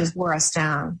abuses wore us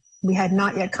down. We had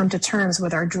not yet come to terms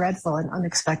with our dreadful and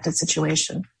unexpected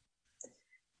situation.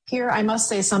 Here I must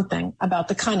say something about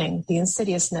the cunning, the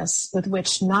insidiousness with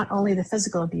which not only the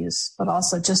physical abuse, but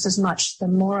also just as much the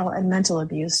moral and mental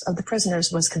abuse of the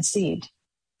prisoners was conceived.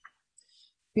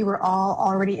 We were all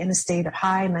already in a state of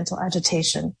high mental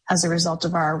agitation as a result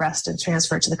of our arrest and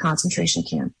transfer to the concentration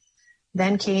camp.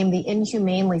 Then came the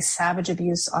inhumanely savage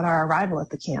abuse on our arrival at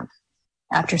the camp.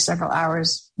 After several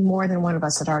hours, more than one of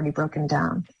us had already broken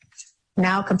down.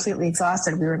 Now completely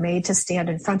exhausted, we were made to stand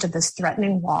in front of this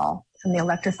threatening wall and the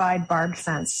electrified barbed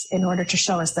fence in order to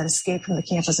show us that escape from the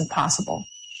camp was impossible.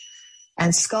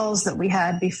 And skulls that we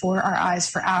had before our eyes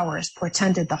for hours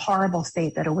portended the horrible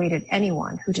fate that awaited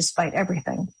anyone who, despite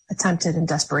everything, attempted in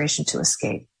desperation to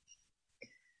escape.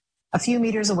 A few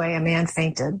meters away, a man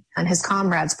fainted, and his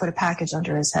comrades put a package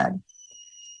under his head.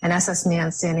 An SS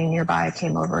man standing nearby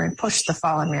came over and pushed the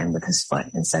fallen man with his foot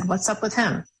and said, "What's up with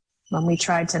him?" When we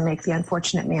tried to make the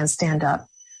unfortunate man stand up,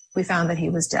 we found that he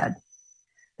was dead.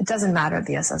 "It doesn't matter,"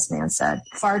 the SS man said.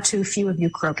 "Far too few of you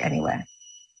croak anyway."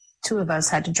 2 of us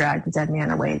had to drag the dead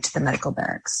man away to the medical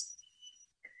barracks.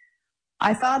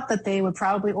 I thought that they would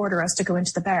probably order us to go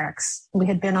into the barracks. We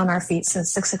had been on our feet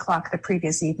since 6 o'clock the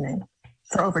previous evening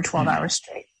for over 12 hours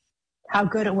straight. How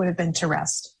good it would have been to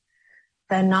rest.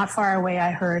 Then not far away,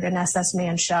 I heard an SS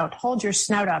man shout, "Hold your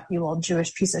snout up, you old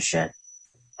Jewish piece of shit."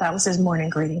 That was his morning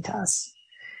greeting to us.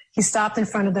 He stopped in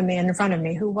front of the man in front of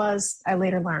me, who was, I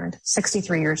later learned,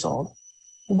 63 years old.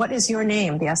 "What is your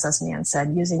name?" the SS man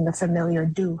said, using the familiar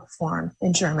du form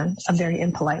in German, a very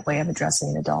impolite way of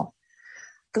addressing an adult.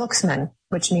 "Glücksmann,"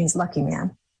 which means lucky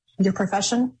man. "Your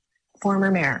profession?"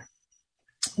 "Former mayor."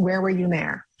 "Where were you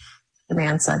mayor?" The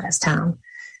man said his town.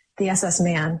 The SS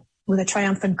man, with a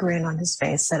triumphant grin on his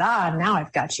face, said, "Now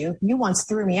I've got you. You once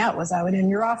threw me out when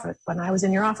I was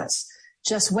in your office.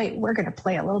 Just wait, we're going to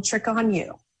play a little trick on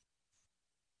you."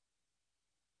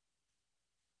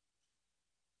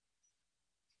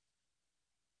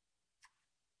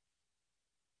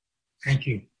 Thank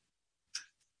you.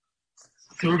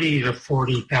 30 to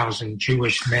 40,000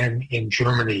 Jewish men in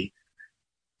Germany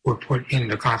were put in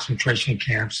the concentration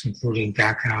camps, including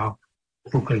Dachau,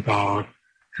 Buchenwald,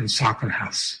 and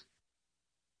Sachsenhausen.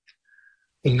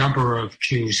 The number of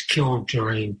Jews killed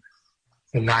during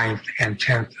the 9th and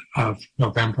 10th of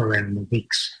November and the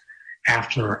weeks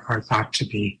after are thought to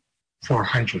be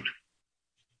 400.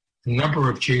 The number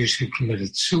of Jews who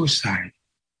committed suicide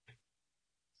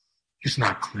is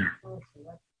not clear.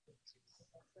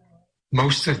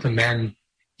 Most of the men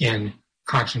in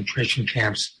concentration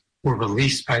camps were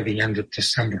released by the end of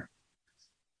December.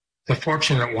 The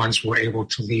fortunate ones were able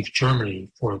to leave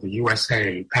Germany for the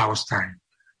USA, Palestine,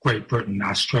 Great Britain,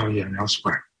 Australia, and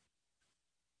elsewhere.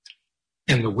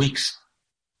 In the weeks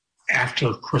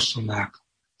after Kristallnacht,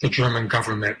 the German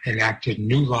government enacted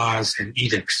new laws and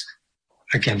edicts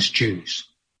against Jews.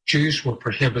 Jews were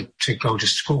prohibited to go to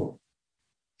school.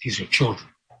 These are children.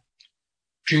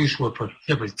 Jews were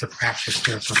prohibited to practice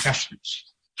their professions.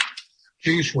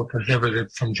 Jews were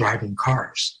prohibited from driving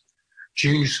cars.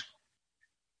 Jews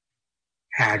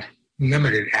had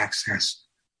limited access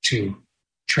to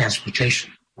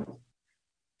transportation.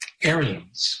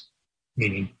 Aryans,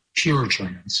 meaning pure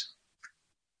Germans,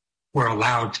 were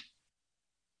allowed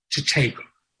to take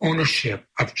ownership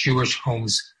of Jewish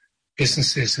homes,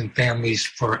 businesses, and families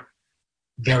for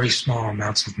very small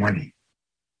amounts of money.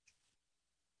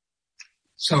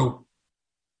 So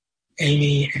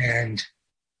Amy and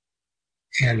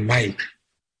Mike,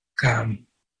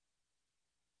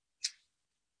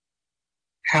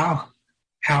 how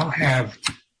have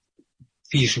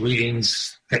these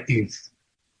readings that you've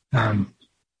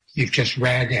just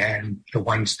read and the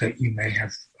ones that you may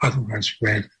have otherwise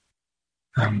read,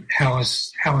 how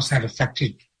has that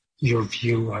affected your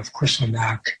view of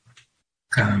Kristallnacht?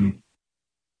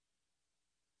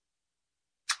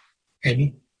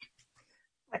 Amy?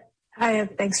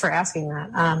 Thanks for asking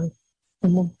that.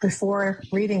 Before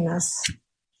reading this,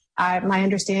 my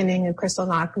understanding of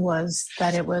Kristallnacht was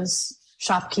that it was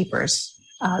shopkeepers,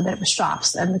 that it was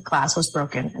shops, and the glass was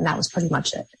broken, and that was pretty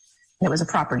much it. And it was a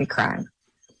property crime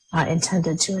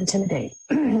intended to intimidate.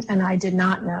 And I did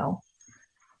not know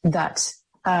that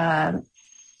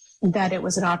it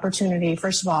was an opportunity.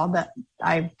 First of all, that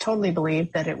I totally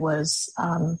believed that it was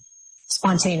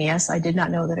spontaneous. I did not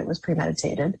know that it was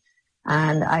premeditated.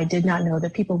 And I did not know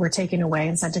that people were taken away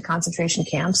and sent to concentration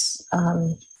camps,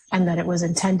 and that it was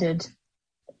intended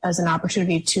as an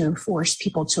opportunity to force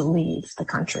people to leave the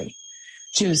country,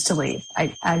 Jews to leave.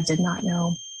 I did not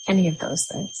know any of those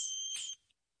things.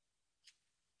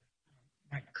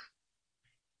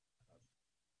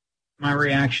 My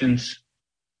reaction's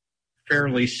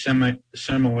fairly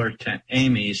similar to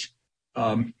Amy's.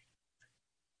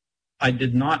 I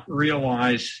did not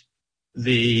realize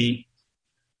the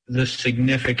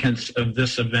significance of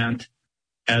this event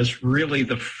as really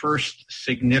the first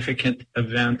significant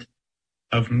event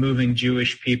of moving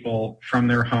Jewish people from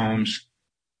their homes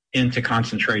into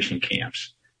concentration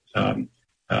camps.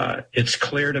 It's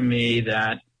clear to me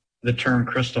that the term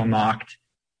Kristallnacht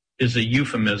is a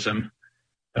euphemism,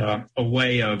 a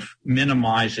way of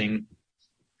minimizing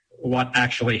what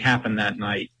actually happened that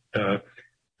night.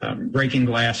 Breaking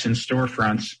glass in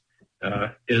storefronts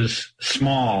is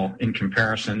small in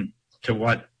comparison to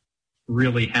what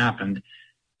really happened.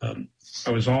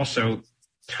 I was also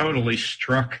totally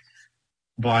struck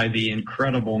by the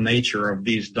incredible nature of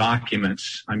these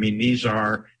documents. I mean, these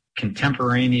are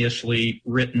contemporaneously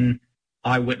written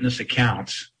eyewitness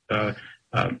accounts.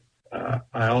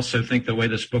 I also think the way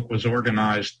this book was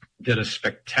organized did a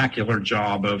spectacular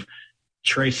job of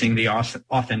tracing the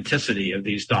authenticity of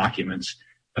these documents.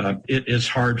 It is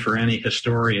hard for any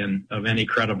historian of any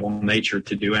credible nature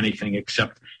to do anything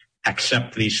except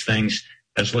accept these things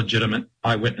as legitimate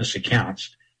eyewitness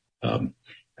accounts.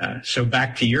 So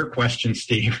back to your question,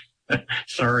 Steve.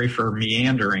 Sorry for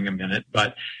meandering a minute,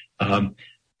 but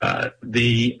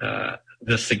the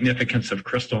significance of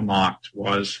Kristallnacht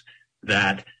was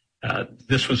that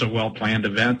this was a well-planned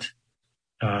event.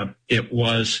 It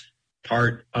was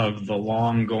part of the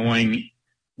long-going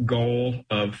goal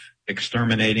of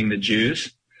exterminating the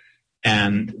Jews.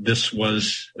 And this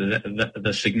was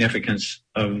the significance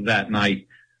of that night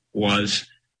was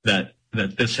that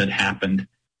this had happened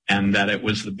and that it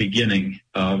was the beginning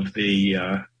of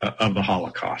the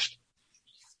Holocaust.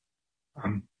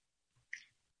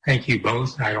 Thank you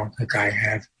both. I don't think I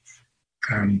have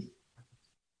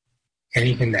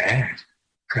anything to add.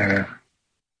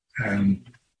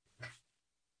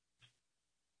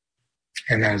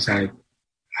 And as I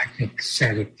think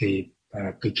said at the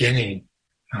beginning,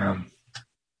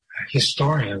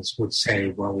 historians would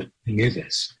say, well, we knew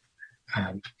this.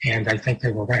 And I think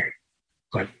they were right.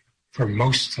 But for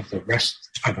most of the rest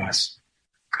of us,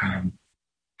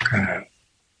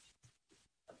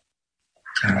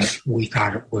 we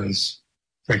thought it was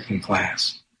breaking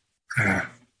glass.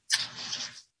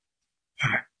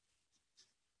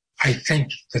 I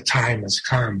think the time has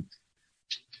come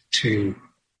to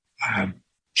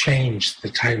change the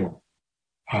title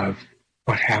of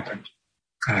what happened.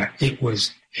 It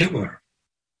was Hitler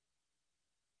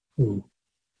who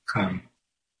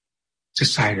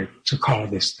decided to call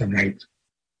this the night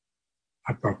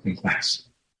of broken glass.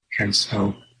 And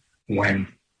so when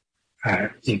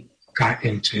it got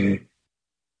into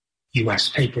U.S.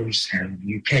 papers and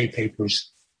U.K.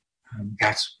 papers,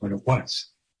 that's what it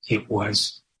was. It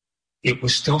was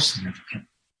still significant,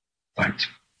 but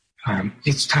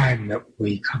it's time that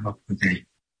we come up with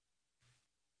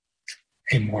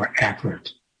a more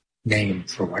accurate name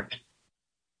for what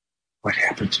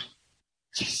happened.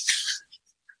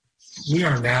 We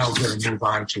are now going to move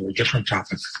on to a different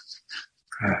topic.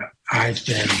 I've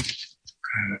been,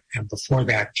 and before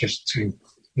that, just to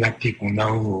let people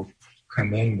know who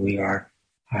come in, we are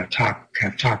have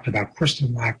talked about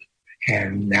Kristallnacht,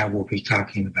 and now we'll be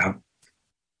talking about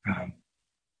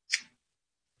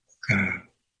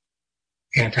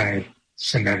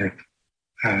anti-Semitic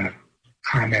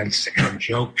comments and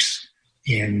jokes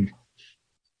in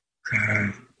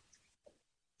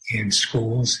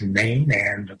schools in Maine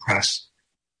and across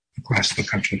the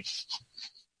country.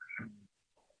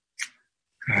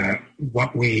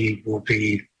 What we will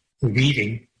be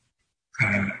reading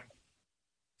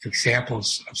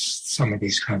examples of some of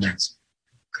these comments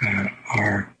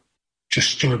are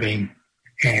disturbing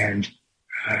and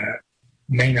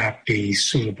may not be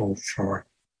suitable for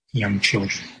young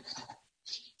children.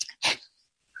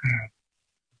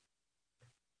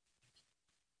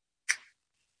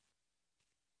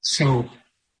 So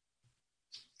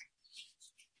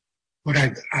what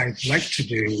I'd like to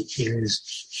do is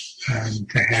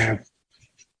to have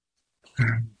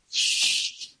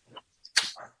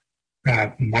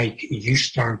Mike, you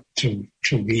start to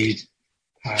read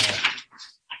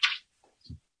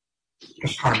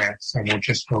the comments, and we'll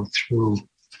just go through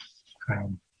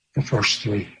the first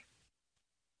three.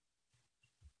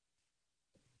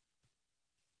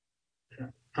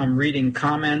 I'm reading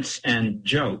comments and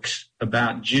jokes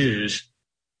about Jews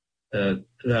that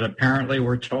apparently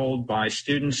were told by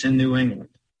students in New England.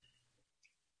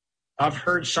 I've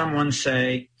heard someone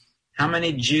say, how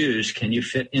many Jews can you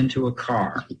fit into a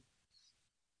car?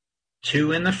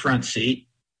 2 in the front seat,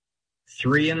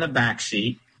 3 in the back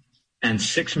seat, and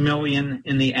 6 million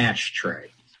in the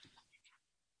ashtray.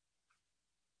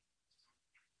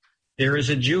 There is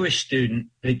a Jewish student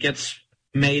that gets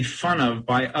made fun of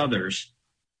by others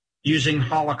using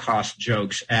Holocaust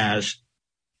jokes as,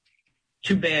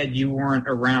 too bad you weren't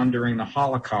around during the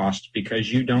Holocaust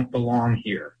because you don't belong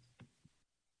here.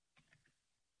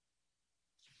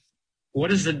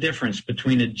 What is the difference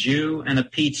between a Jew and a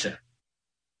pizza?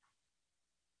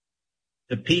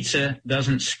 The pizza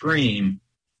doesn't scream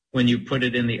when you put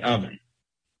it in the oven.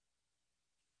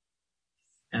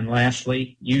 And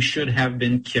lastly, you should have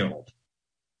been killed.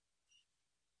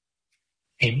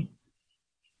 Amy?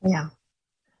 Yeah.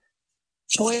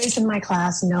 Boys in my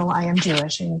class know I am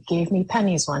Jewish and gave me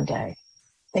pennies one day.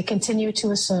 They continue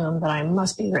to assume that I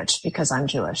must be rich because I'm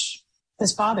Jewish.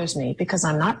 This bothers me because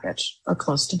I'm not rich or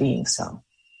close to being so.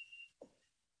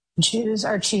 Jews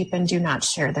are cheap and do not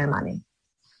share their money.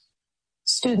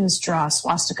 Students draw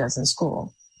swastikas in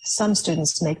school. Some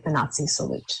students make the Nazi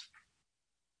salute.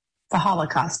 The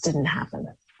Holocaust didn't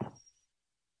happen.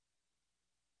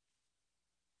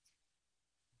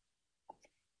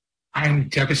 I'm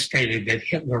devastated that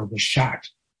Hitler was shot.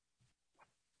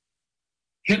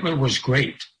 Hitler was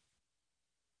great.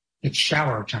 It's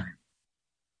shower time.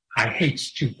 I hate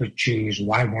stupid Jews.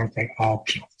 Why weren't they all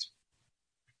killed?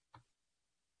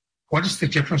 What is the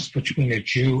difference between a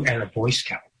Jew and a Boy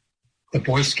Scout? The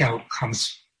Boy Scout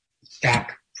comes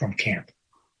back from camp.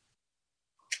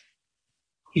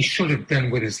 He should have been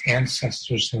with his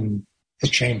ancestors in the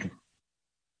chamber.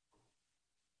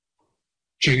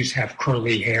 Jews have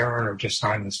curly hair and are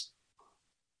dishonest.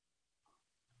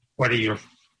 What are your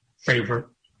favorite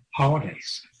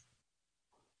holidays?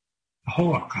 The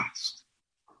Holocaust.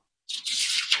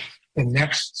 The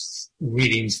next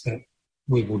readings that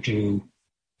we will do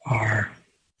are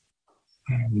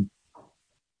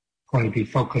going to be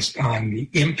focused on the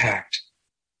impact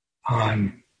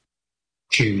on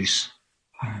Jews.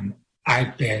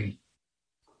 I've been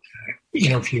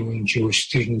interviewing Jewish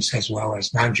students as well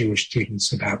as non-Jewish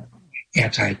students about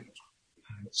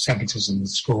anti-Semitism in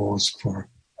schools for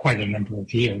quite a number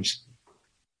of years.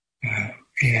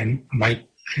 And Mike,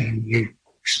 can you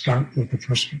start with the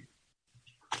first one?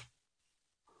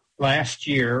 Last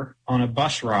year, on a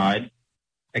bus ride,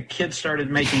 a kid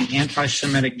started making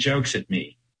anti-Semitic jokes at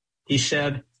me. He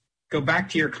said, "Go back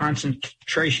to your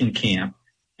concentration camp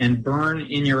and burn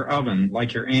in your oven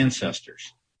like your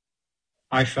ancestors."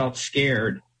 I felt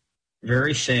scared,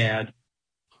 very sad,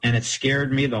 and it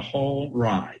scared me the whole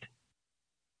ride.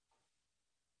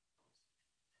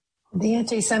 The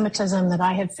anti-Semitism that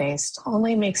I have faced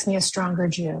only makes me a stronger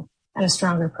Jew and a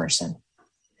stronger person.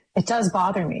 It does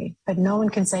bother me, but no one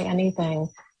can say anything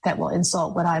that will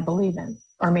insult what I believe in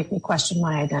or make me question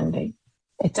my identity.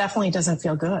 It definitely doesn't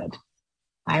feel good.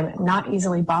 I'm not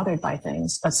easily bothered by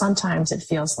things, but sometimes it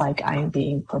feels like I am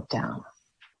being put down.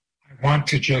 I want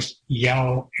to just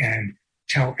yell and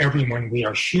tell everyone we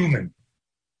are human,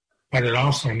 but it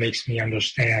also makes me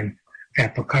understand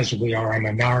that because we are a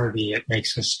minority, it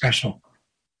makes us special.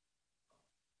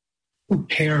 Who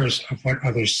cares of what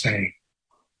others say?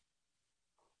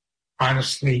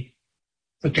 Honestly,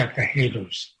 forget the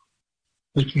haters.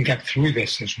 We can get through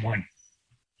this as one.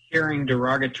 Hearing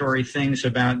derogatory things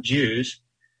about Jews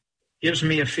gives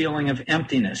me a feeling of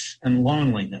emptiness and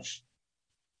loneliness.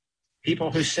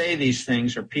 People who say these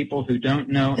things are people who don't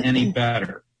know any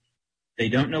better. They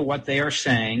don't know what they are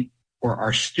saying or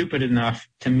are stupid enough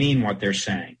to mean what they're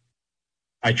saying.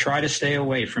 I try to stay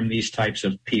away from these types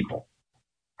of people.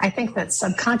 I think that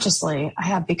subconsciously I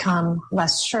have become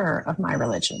less sure of my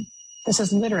religion. This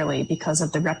is literally because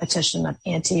of the repetition of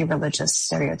anti-religious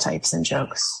stereotypes and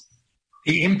jokes.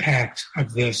 The impact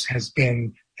of this has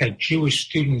been that Jewish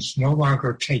students no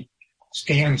longer take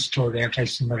stands toward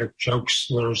anti-Semitic jokes,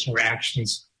 slurs, or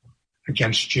actions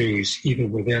against Jews, either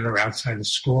within or outside of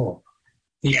school.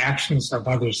 The actions of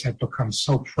others have become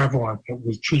so prevalent that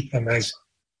we treat them as,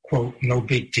 quote, no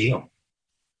big deal,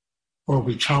 or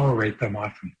we tolerate them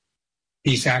often.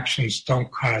 These actions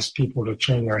don't cause people to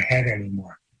turn their head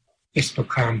anymore. It's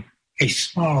become a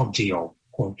small deal,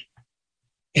 quote,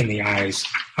 in the eyes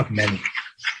of many.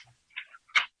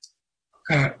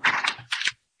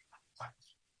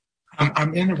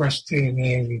 I'm interested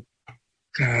in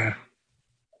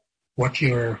what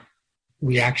your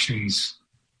reactions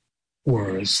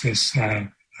were. Is this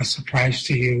a surprise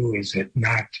to you? Is it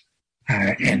not?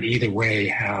 And either way,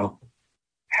 how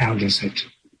does it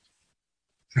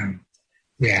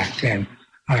react? And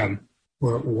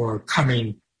we're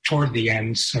coming toward the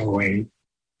end, so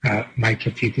Mike,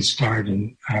 if you could start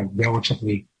in a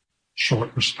relatively short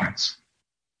response.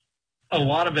 A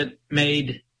lot of it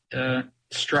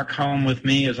struck home with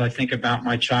me as I think about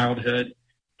my childhood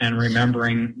and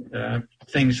remembering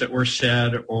things that were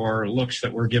said or looks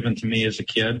that were given to me as a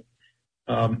kid.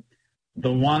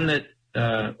 The one that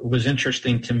was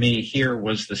interesting to me here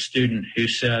was the student who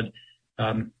said,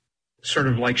 sort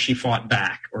of like she fought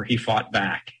back or he fought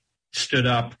back, stood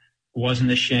up,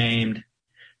 wasn't ashamed.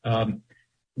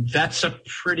 That's a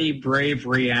pretty brave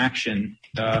reaction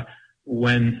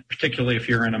when, particularly if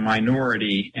you're in a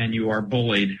minority and you are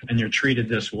bullied and you're treated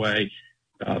this way.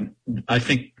 I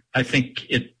think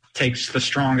it takes the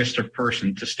strongest of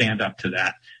person to stand up to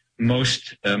that.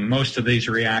 Most of these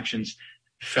reactions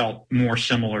felt more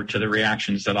similar to the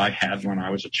reactions that I had when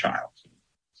I was a child.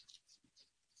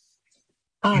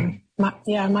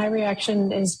 My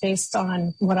reaction is based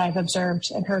on what I've observed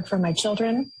and heard from my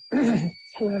children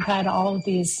who have had all of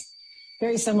these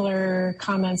very similar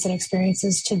comments and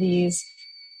experiences to these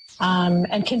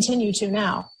and continue to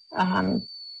now.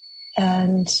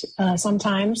 And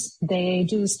sometimes they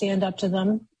do stand up to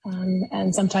them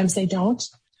and sometimes they don't.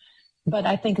 But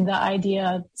I think the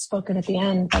idea spoken at the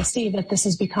end by Steve that this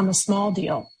has become a small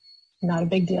deal, not a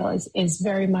big deal, is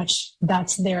very much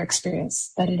that's their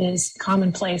experience, that it is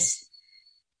commonplace.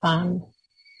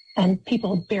 And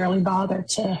people barely bother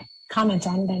to comment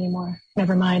on it anymore,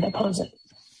 never mind oppose it.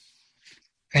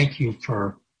 Thank you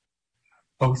for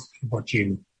both what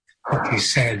you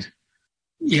said.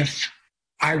 If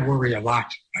I worry a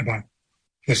lot about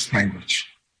this language,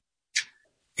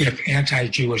 if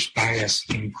anti-Jewish bias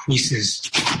increases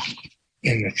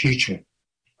in the future,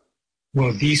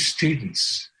 will these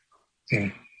students,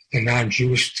 the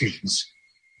non-Jewish students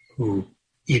who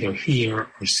either hear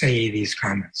or say these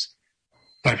comments,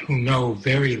 but who know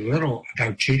very little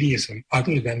about Judaism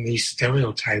other than these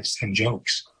stereotypes and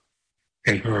jokes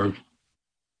they heard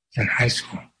in high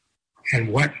school?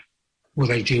 And what will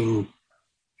they do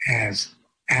as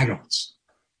adults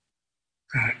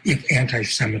if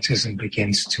anti-Semitism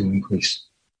begins to increase?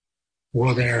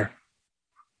 Will their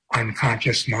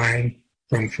unconscious mind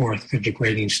bring forth the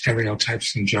degrading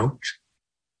stereotypes and jokes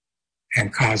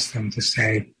and cause them to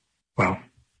say, well,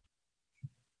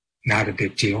 not a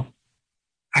big deal?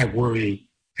 I worry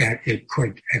that it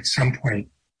could at some point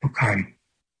become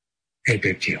a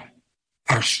big deal.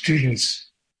 Our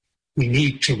students, we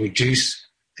need to reduce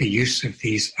the use of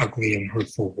these ugly and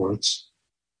hurtful words.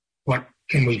 What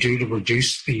can we do to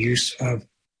reduce the use of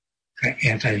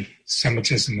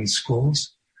anti-Semitism in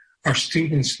schools? Our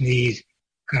students need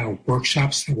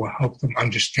workshops that will help them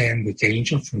understand the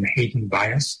danger from hate and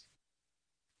bias.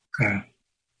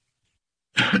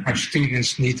 Our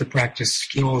students need to practice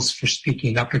skills for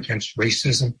speaking up against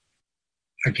racism,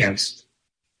 against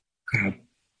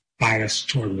bias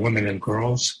toward women and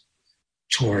girls,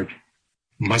 toward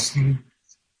Muslim,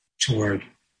 toward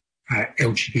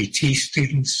LGBT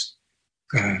students,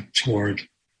 toward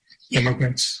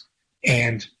immigrants,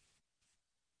 and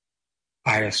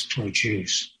bias toward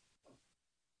Jews.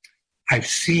 I've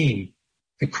seen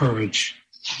the courage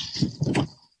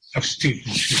of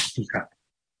students who speak up,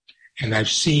 and I've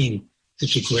seen the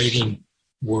degrading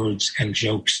words and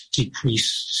jokes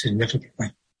decrease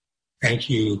significantly. Thank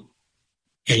you,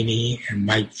 Amy and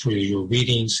Mike, for your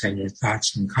readings and your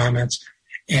thoughts and comments.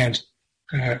 And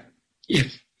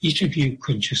if each of you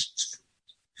could just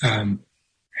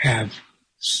have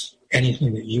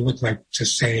anything that you would like to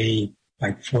say,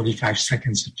 like 45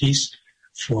 seconds apiece,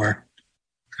 for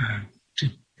to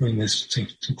bring this to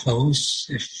close,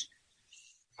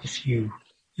 if you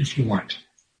want.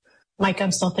 Mike,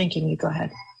 I'm still thinking. You go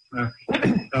ahead.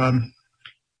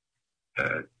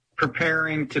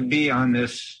 Preparing to be on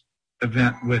this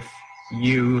event with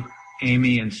you,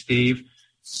 Amy, and Steve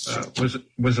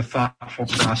was a thoughtful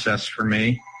process for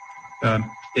me.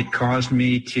 It caused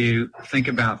me to think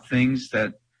about things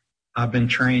that I've been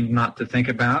trained not to think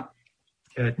about.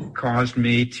 It caused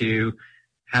me to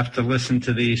have to listen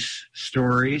to these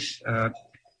stories.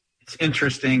 It's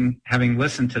interesting, having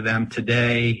listened to them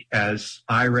today as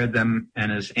I read them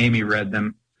and as Amy read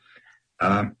them,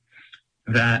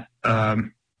 that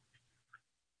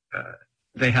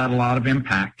they had a lot of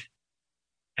impact.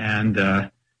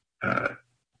 And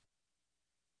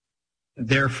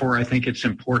therefore, I think it's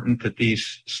important that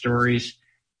these stories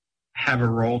have a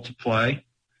role to play.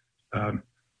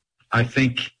 I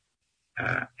think,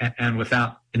 and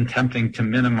without attempting to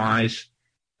minimize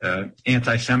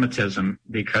anti-Semitism,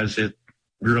 because it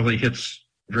really hits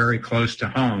very close to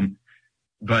home,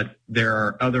 but there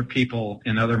are other people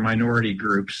in other minority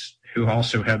groups who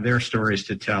also have their stories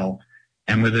to tell.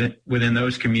 And within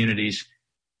those communities,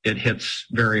 it hits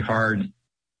very hard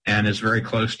and is very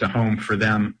close to home for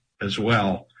them as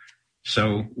well.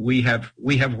 So we have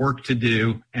work to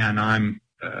do, and I'm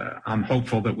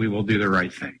hopeful that we will do the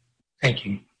right thing. Thank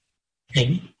you.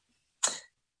 Amy?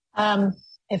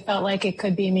 It felt like it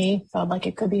could be me, felt like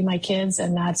it could be my kids,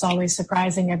 and that's always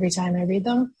surprising every time I read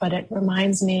them. But it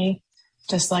reminds me,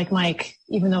 just like Mike,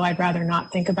 even though I'd rather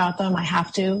not think about them, I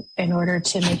have to in order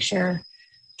to make sure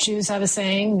Jews have a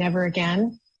saying, never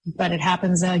again. But it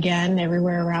happens again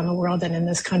everywhere around the world and in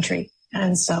this country.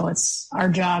 And so it's our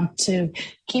job to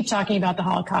keep talking about the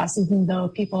Holocaust, even though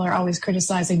people are always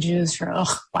criticizing Jews for,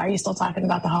 why are you still talking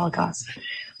about the Holocaust?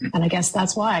 And I guess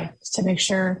that's why, to make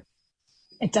sure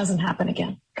it doesn't happen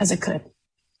again, because it could.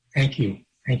 Thank you.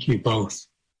 Thank you both.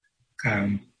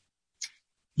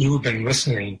 You have been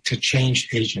listening to Change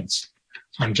Agents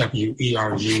on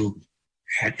WERU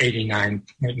at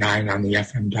 89.9 on the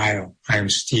FM dial. I am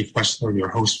Steve Wessler, your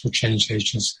host for Change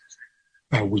Agents.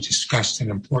 We discussed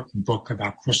an important book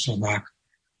about Kristallnacht.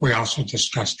 We also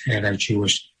discussed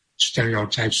anti-Jewish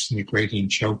stereotypes and degrading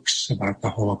jokes about the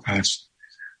Holocaust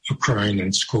occurring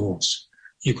in schools.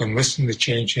 You can listen to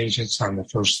Change Agents on the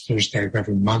first Thursday of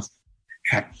every month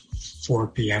at 4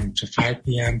 p.m. to 5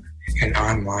 p.m. and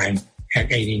online at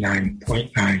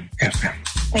 89.9 FM.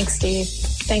 Thanks, Steve.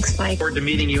 Thanks, Mike. Look forward to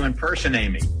meeting you in person,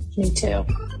 Amy. Me too.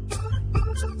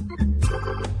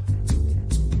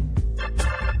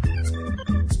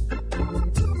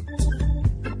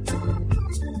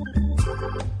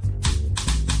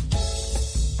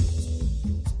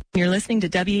 You're listening to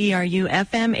WERU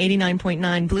FM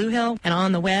 89.9 Blue Hill and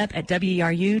on the web at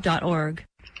weru.org.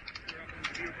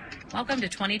 Welcome to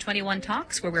 2021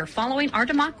 Talks, where we're following our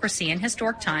democracy in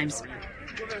historic times.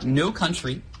 No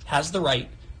country has the right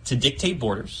to dictate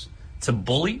borders, to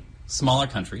bully smaller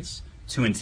countries, to